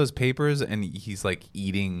 do you have those papers? And he's like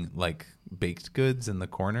eating like baked goods in the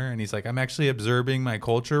corner. And he's like, I'm actually observing my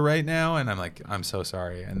culture right now. And I'm like, I'm so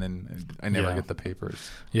sorry. And then I never get the papers.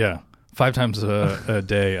 Yeah. 5 times a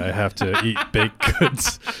day, I have to eat baked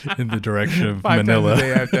goods in the direction of 5 Manila. times a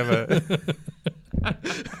day, I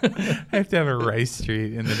have to have a rice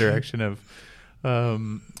treat in the direction of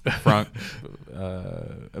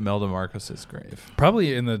Imelda Marcos's grave.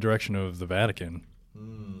 Probably in the direction of the Vatican.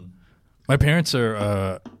 My parents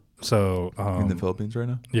are in the Philippines right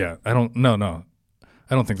now? Yeah, I don't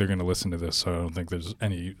think they're going to listen to this, so I don't think there's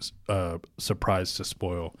any surprise to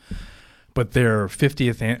spoil. But their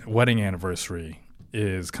 50th wedding anniversary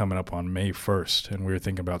is coming up on May 1st, and we were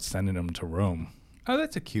thinking about sending them to Rome. Oh,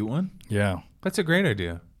 that's a cute one. Yeah. That's a great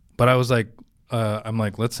idea. But I was like, I'm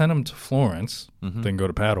like, let's send them to Florence, then go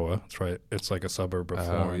to Padua. That's right. It's like a suburb of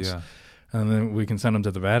Florence. Yeah. And then we can send them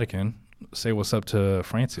to the Vatican, say what's up to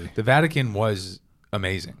Francie. The Vatican was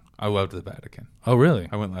amazing. I loved the Vatican. Oh, really?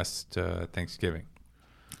 I went last Thanksgiving.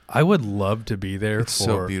 I would love to be there. It's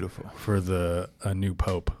so beautiful. For the new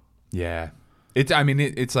pope. Yeah.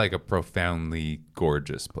 It's like a profoundly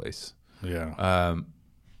gorgeous place. Yeah.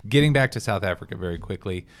 Getting back to South Africa very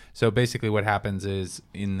quickly. So basically what happens is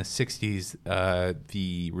in the 60s,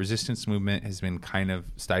 the resistance movement has been kind of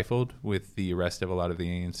stifled with the arrest of a lot of the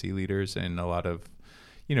ANC leaders and a lot of,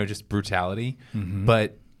 just brutality. Mm-hmm.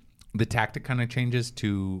 But the tactic kind of changes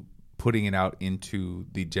to putting it out into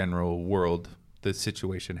the general world, the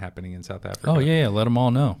situation happening in South Africa. Oh, yeah. Let them all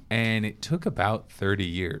know. And it took about 30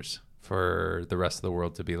 years for the rest of the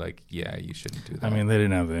world to be like, yeah, you shouldn't do that. I mean, they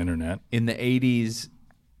didn't have the internet. In the 80s,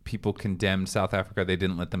 people condemned South Africa. They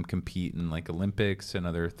didn't let them compete in like Olympics and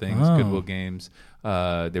other things, Goodwill Games.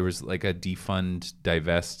 There was like a defund,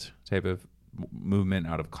 divest type of movement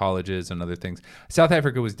out of colleges and other things. South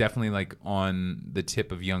Africa was definitely like on the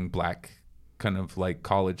tip of young black kind of like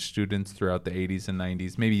college students throughout the 80s and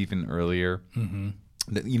 90s, maybe even earlier.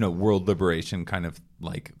 Mm-hmm. World liberation kind of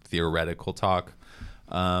like theoretical talk.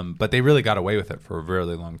 But they really got away with it for a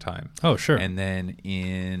really long time. Oh, sure. And then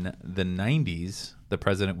in the 90s, the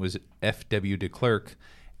president was F.W. de Klerk,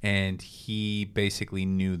 and he basically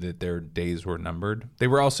knew that their days were numbered. They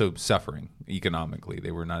were also suffering economically.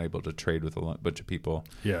 They were not able to trade with a bunch of people.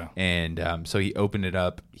 Yeah. And so he opened it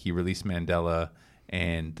up. He released Mandela,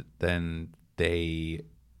 and then they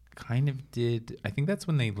kind of did, I think that's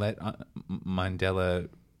when they let Mandela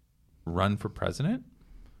run for president.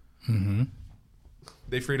 Mm-hmm.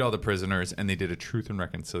 They freed all the prisoners, and they did a Truth and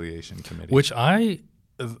Reconciliation Committee. Which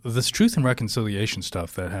this Truth and Reconciliation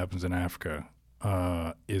stuff that happens in Africa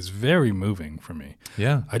is very moving for me.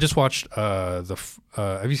 Yeah. I just watched have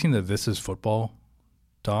you seen the This Is Football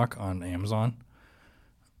doc on Amazon?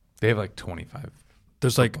 They have like 25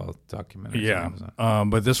 There's like documentaries. yeah, on Amazon.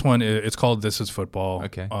 but this one it's called This Is Football.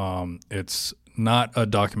 Okay. It's not a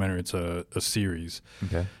documentary; it's a series.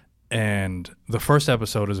 Okay. And the first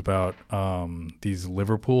episode is about these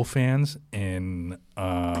Liverpool fans in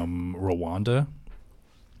Rwanda,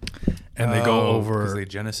 and they go over because they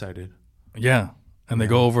genocided. Yeah, and they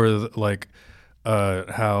go over like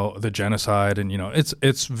how the genocide, and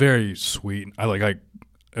it's very sweet. I think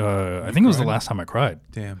it was the last time I cried.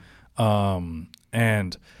 Damn.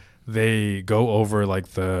 And they go over like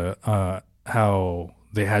the how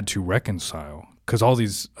they had to reconcile because all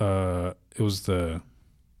these it was the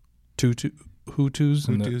Hutus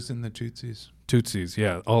and the Tutsis. Tutsis,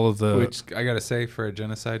 yeah, all of the Which I gotta say, for a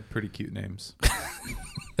genocide, pretty cute names.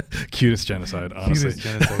 cutest genocide, honestly. Cutest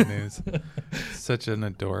genocide names. Such an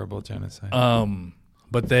adorable genocide.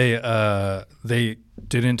 But they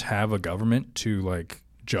didn't have a government to like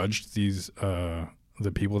judge these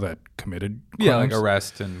the people that committed crimes. Yeah, like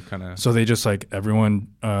arrest and kind of. So they just like everyone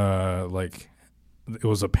like it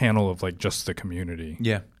was a panel of like just the community.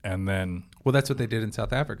 Yeah. And then Well, that's what they did in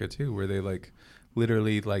South Africa too, where they like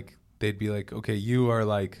literally like they'd be like, okay, you are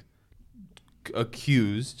like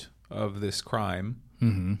accused of this crime,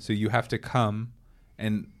 so you have to come,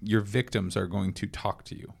 and your victims are going to talk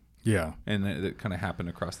to you. Yeah. And it kind of happened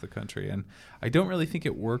across the country, and I don't really think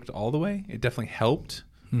it worked all the way. It definitely helped,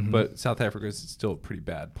 but South Africa is still a pretty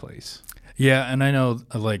bad place. Yeah, and I know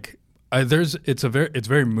like it's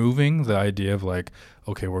very moving, the idea of like,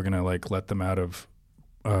 okay, we're gonna like let them out of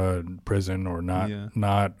prison or not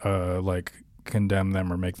like condemn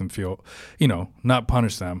them or make them feel, not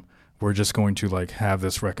punish them. We're just going to like have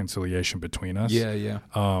this reconciliation between us. Yeah.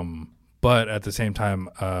 But at the same time,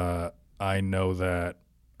 I know that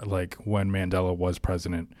like when Mandela was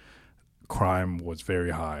president, crime was very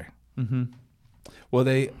high. Mm-hmm. Well,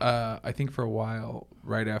 they, I think for a while,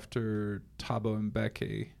 right after Thabo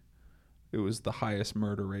Mbeki, it was the highest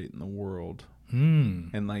murder rate in the world.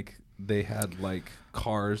 And like they had like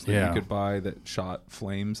cars that you could buy that shot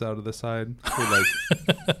flames out of the side. So like,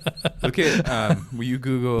 look at, will you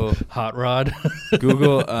Google Hot Rod?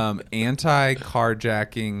 Google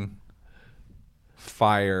anti-carjacking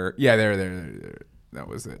fire. Yeah, there. That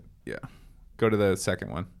was it. Yeah. Go to the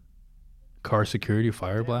second one. Car security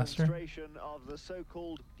fire blaster? Demonstration of the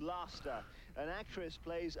so-called blaster. An actress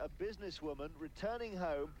plays a businesswoman returning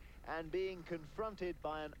home and being confronted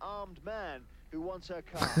by an armed man who wants her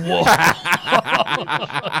car. Whoa. With the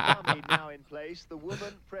shock dummy now in place, the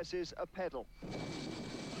woman presses a pedal.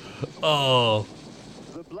 Oh.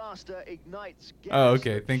 The blaster ignites gas. Oh,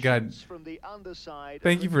 okay. Thank God. From the underside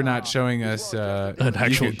Thank of you the for not car. showing It us was just a an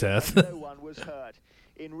actual demonstration, death. and no one was hurt.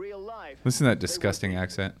 In real life, Listen to that they disgusting would be-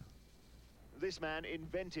 accent. This man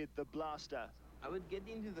invented the blaster. I would get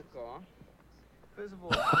into the car. First of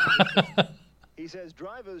all, He says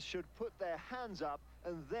drivers should put their hands up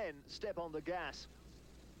and then step on the gas.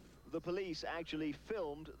 the police actually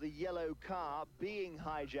filmed the yellow car being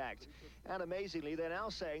hijacked. And amazingly, they're now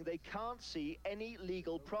saying they can't see any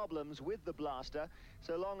legal problems with the blaster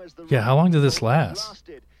so long as the Yeah, how long did this last?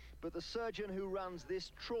 blasted. But the surgeon who runs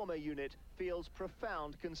this trauma unit feels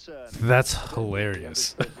profound concern. That's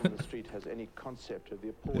hilarious. Every person on the street has any concept of the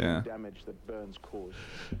appalling damage that burns cause.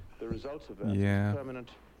 The result of that is permanent,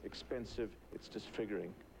 expensive, it's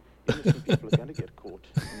disfiguring. Innocent people are going to get caught,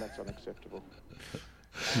 and that's unacceptable.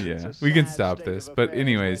 Yeah, we can stop this. But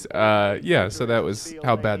anyways, so that was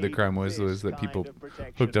how bad the crime was that people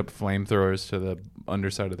hooked up flamethrowers to the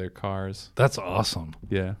underside of their cars. That's awesome.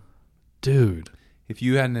 Yeah. Dude. If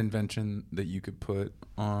you had an invention that you could put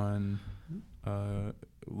on,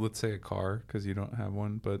 let's say a car, because you don't have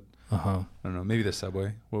one, but I don't know, maybe the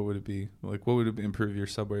subway. What would it be? Like, what would it improve your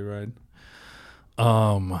subway ride?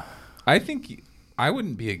 I think I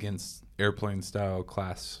wouldn't be against airplane style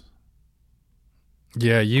class.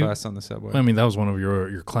 Yeah, class on the subway. I mean, that was one of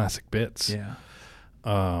your classic bits. Yeah.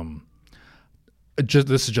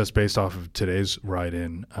 This is just based off of today's ride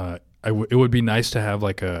in. It would be nice to have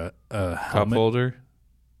like a helmet. Cup holder?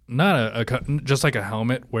 Not just like a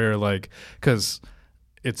helmet where like, because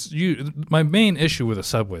my main issue with a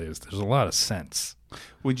subway is there's a lot of scents.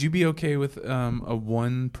 Would you be okay with a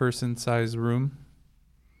one person size room?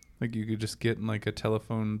 Like you could just get in like a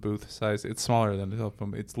telephone booth size. It's smaller than a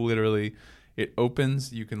telephone. It's literally, it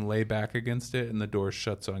opens, you can lay back against it, and the door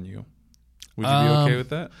shuts on you. Would you be okay with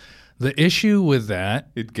that? The issue with that,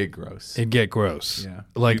 it'd get gross. Yeah,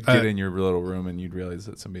 like you'd get in your little room and you'd realize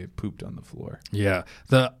that somebody had pooped on the floor. Yeah,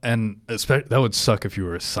 that would suck if you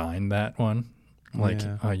were assigned that one. Like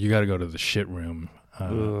you got to go to the shit room.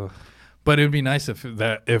 But it would be nice if you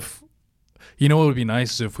know what would be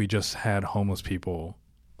nice is if we just had homeless people,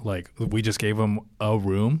 like we just gave them a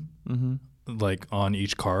room. Mm-hmm. Like on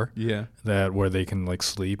each car, where they can like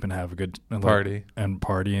sleep and have a good party and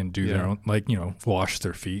do their own, like, you know, wash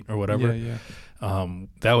their feet or whatever.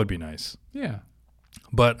 That would be nice. Yeah,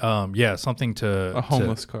 but something to a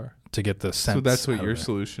homeless car to get the sense. So that's what your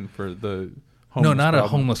solution for the homeless not problem. A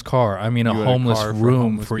homeless car. I mean a homeless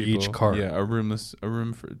room for people. Each car. Yeah, a room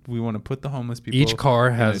for. We want to put the homeless people. Each car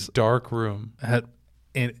has a dark room.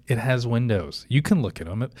 It has windows. You can look at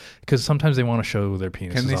them because sometimes they want to show their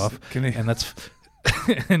penises off. And that's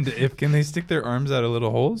and if can they stick their arms out of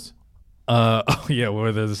little holes?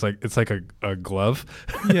 Where there's like it's like a glove.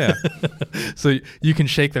 Yeah. So you can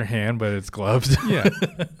shake their hand, but it's gloved. Yeah.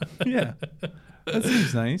 That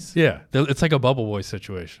seems nice. Yeah, it's like a bubble boy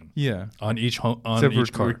situation. Yeah. On each car,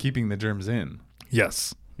 we're keeping the germs in.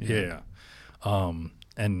 Yes. Yeah.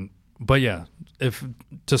 But yeah, if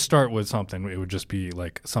to start with something, it would just be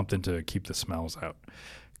like something to keep the smells out.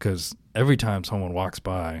 Because every time someone walks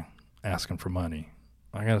by asking for money,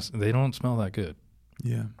 they don't smell that good.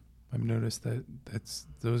 Yeah, I've noticed that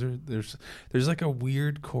there's like a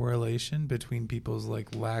weird correlation between people's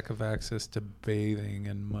like lack of access to bathing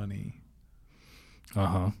and money.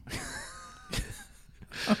 Okay.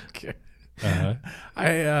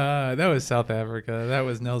 That was South Africa. That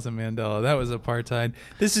was Nelson Mandela. That was apartheid.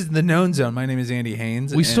 This is the Known Zone. My name is Andy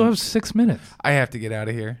Haynes. We still have 6 minutes. I have to get out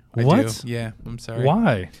of here. What? Yeah, I'm sorry.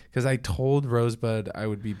 Why? Because I told Rosebud I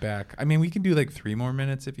would be back. I mean, we can do like 3 more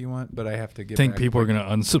minutes if you want, but I have to get I think back. People are going to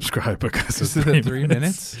unsubscribe because of the 3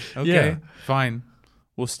 minutes. Okay, fine.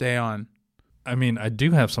 We'll stay on. I mean, I do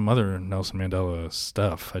have some other Nelson Mandela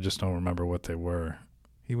stuff. I just don't remember what they were.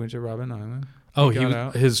 He went to Robben Island.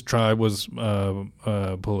 His tribe was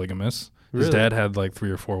polygamous. Really? His dad had like 3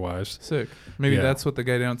 or 4 wives. Sick. Maybe that's what the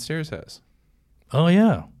guy downstairs has. Oh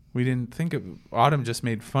yeah. We didn't think of Autumn just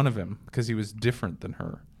made fun of him because he was different than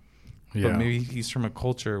her. Yeah. But maybe he's from a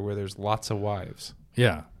culture where there's lots of wives.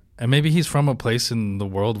 Yeah. And maybe he's from a place in the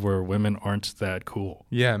world where women aren't that cool.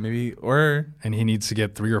 Yeah, maybe and he needs to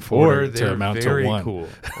get 3 or 4 to amount to 1. Cool.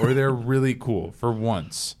 Or they're really cool for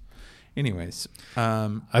once. Anyways,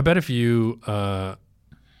 I bet if you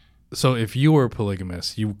if you were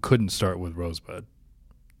polygamous, you couldn't start with Rosebud.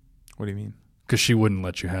 What do you mean? Because she wouldn't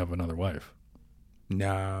let you have another wife.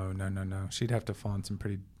 No. She'd have to fall in some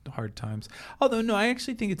pretty hard times. Although, no, I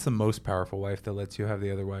actually think it's the most powerful wife that lets you have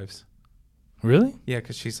the other wives. Really? Yeah,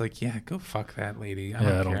 because she's like, yeah, go fuck that lady.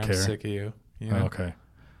 I don't care. I'm sick of you. You know? Okay.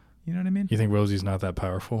 You know what I mean? You think Rosie's not that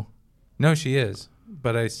powerful? No, she is.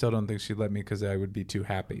 But I still don't think she'd let me because I would be too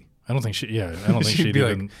happy. I don't think she. Yeah, I don't think she'd be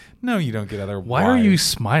even. Like, no, you don't get other. Why are you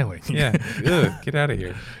smiling? Yeah, get out of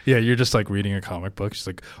here. Yeah, you're just like reading a comic book. She's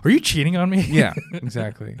like, "Are you cheating on me?" Yeah,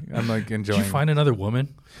 exactly. I'm like enjoying. Did you find another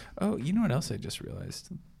woman? Oh, you know what else I just realized?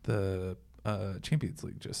 The Champions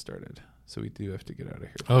League just started, so we do have to get out of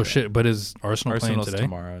here. Oh shit! But is Arsenal playing today?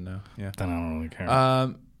 Tomorrow? No. Yeah. Then I don't really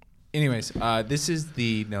care. Anyways, this is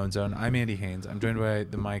the Known Zone. I'm Andy Haynes. I'm joined by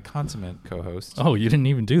my consummate co-host. Oh, you didn't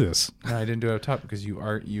even do this. No, I didn't do it up top because you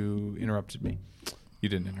interrupted me. You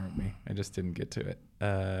didn't interrupt me. I just didn't get to it.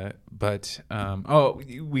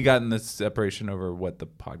 We got in this separation over what the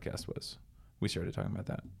podcast was. We started talking about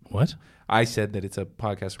that. What? I said that it's a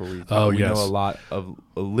podcast where we yes. know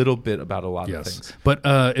a little bit about a lot of things. But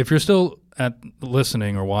if you're still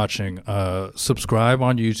listening or watching, subscribe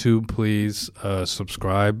on YouTube, please.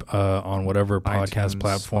 Subscribe on whatever podcast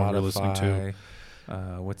platform Spotify, you're listening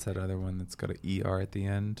to. What's that other one that's got an ER at the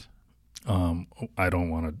end? I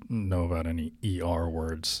don't want to know about any ER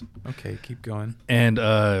words. Okay, keep going. And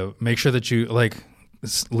make sure that you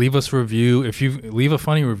leave us a review. If you leave a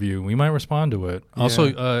funny review, we might respond to it. Yeah.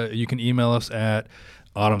 Also, you can email us at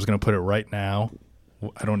Autumn's going to put it right now.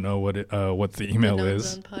 I don't know what the email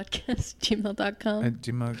is. Podcast@gmail.com. At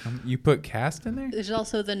gmail.com. You put cast in there? There's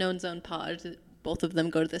also the Known Zone pod. Both of them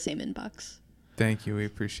go to the same inbox. Thank you. We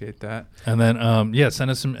appreciate that. And then,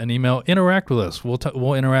 send us an email. Interact with us.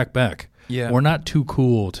 We'll interact back. Yeah. We're not too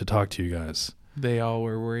cool to talk to you guys. They all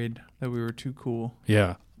were worried that we were too cool.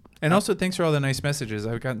 Yeah. And also, thanks for all the nice messages.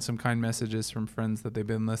 I've gotten some kind messages from friends that they've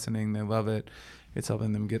been listening. They love it. It's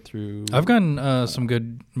helping them get through. I've gotten some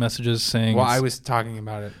good messages saying. Well, I was talking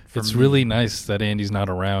about it. It's really nice that Andy's not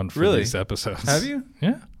around for these episodes. Have you?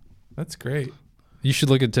 Yeah. That's great. You should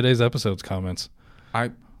look at today's episode's comments.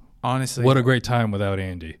 Honestly. What a great time without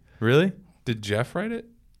Andy. Really? Did Jeff write it?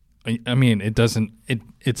 I mean, it doesn't.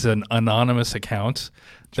 It's an anonymous account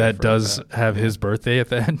that does have his birthday at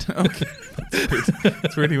the end. Okay,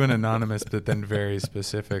 it's weird he went anonymous, but then very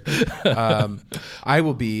specific. I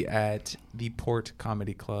will be at the Port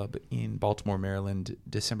Comedy Club in Baltimore, Maryland,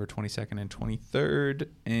 December 22nd and 23rd.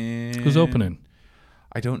 And who's opening?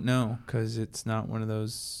 I don't know because it's not one of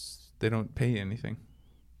those. They don't pay you anything.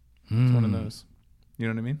 It's one of those. You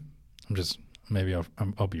know what I mean? Maybe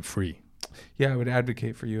I'll be free. Yeah, I would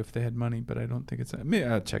advocate for you if they had money, but I don't think it's.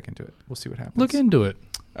 I'll check into it. We'll see what happens. Look into it.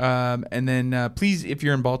 And then please, if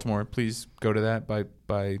you're in Baltimore, please go to that,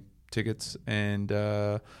 buy tickets, and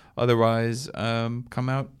otherwise come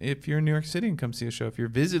out. If you're in New York City and come see a show. If you're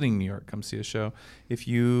visiting New York, come see a show. If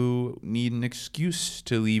you need an excuse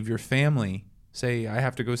to leave your family, say I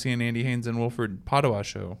have to go see an Andy Haynes and Wilfred Padua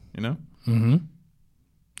show. You know. Mm-hmm.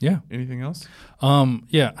 Yeah. Anything else?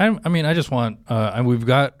 Yeah. I mean, I just want. We've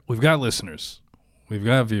got listeners, we've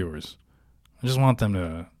got viewers. I just want them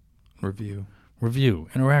to review,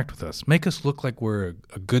 interact with us, make us look like we're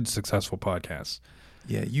a good, successful podcast.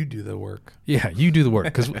 Yeah, you do the work. Yeah, you do the work.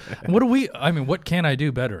 Because what can I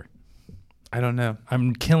do better? I don't know.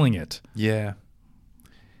 I'm killing it. Yeah.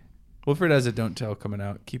 Wilfred has a Don't Tell coming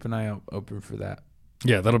out. Keep an eye out open for that.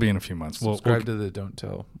 Yeah, that'll be in a few months. Subscribe to the Don't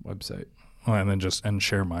Tell website. Oh, and then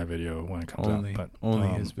share my video when it comes out. But only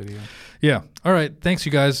his video. Yeah. All right. Thanks,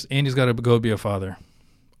 you guys. Andy's got to go be a father.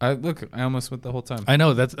 I almost went the whole time. I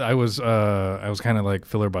know I was kind of like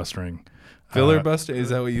filibustering. Filibuster? Is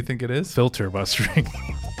that what you think it is? Filter bustering.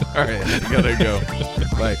 All right. You gotta go.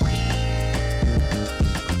 Bye.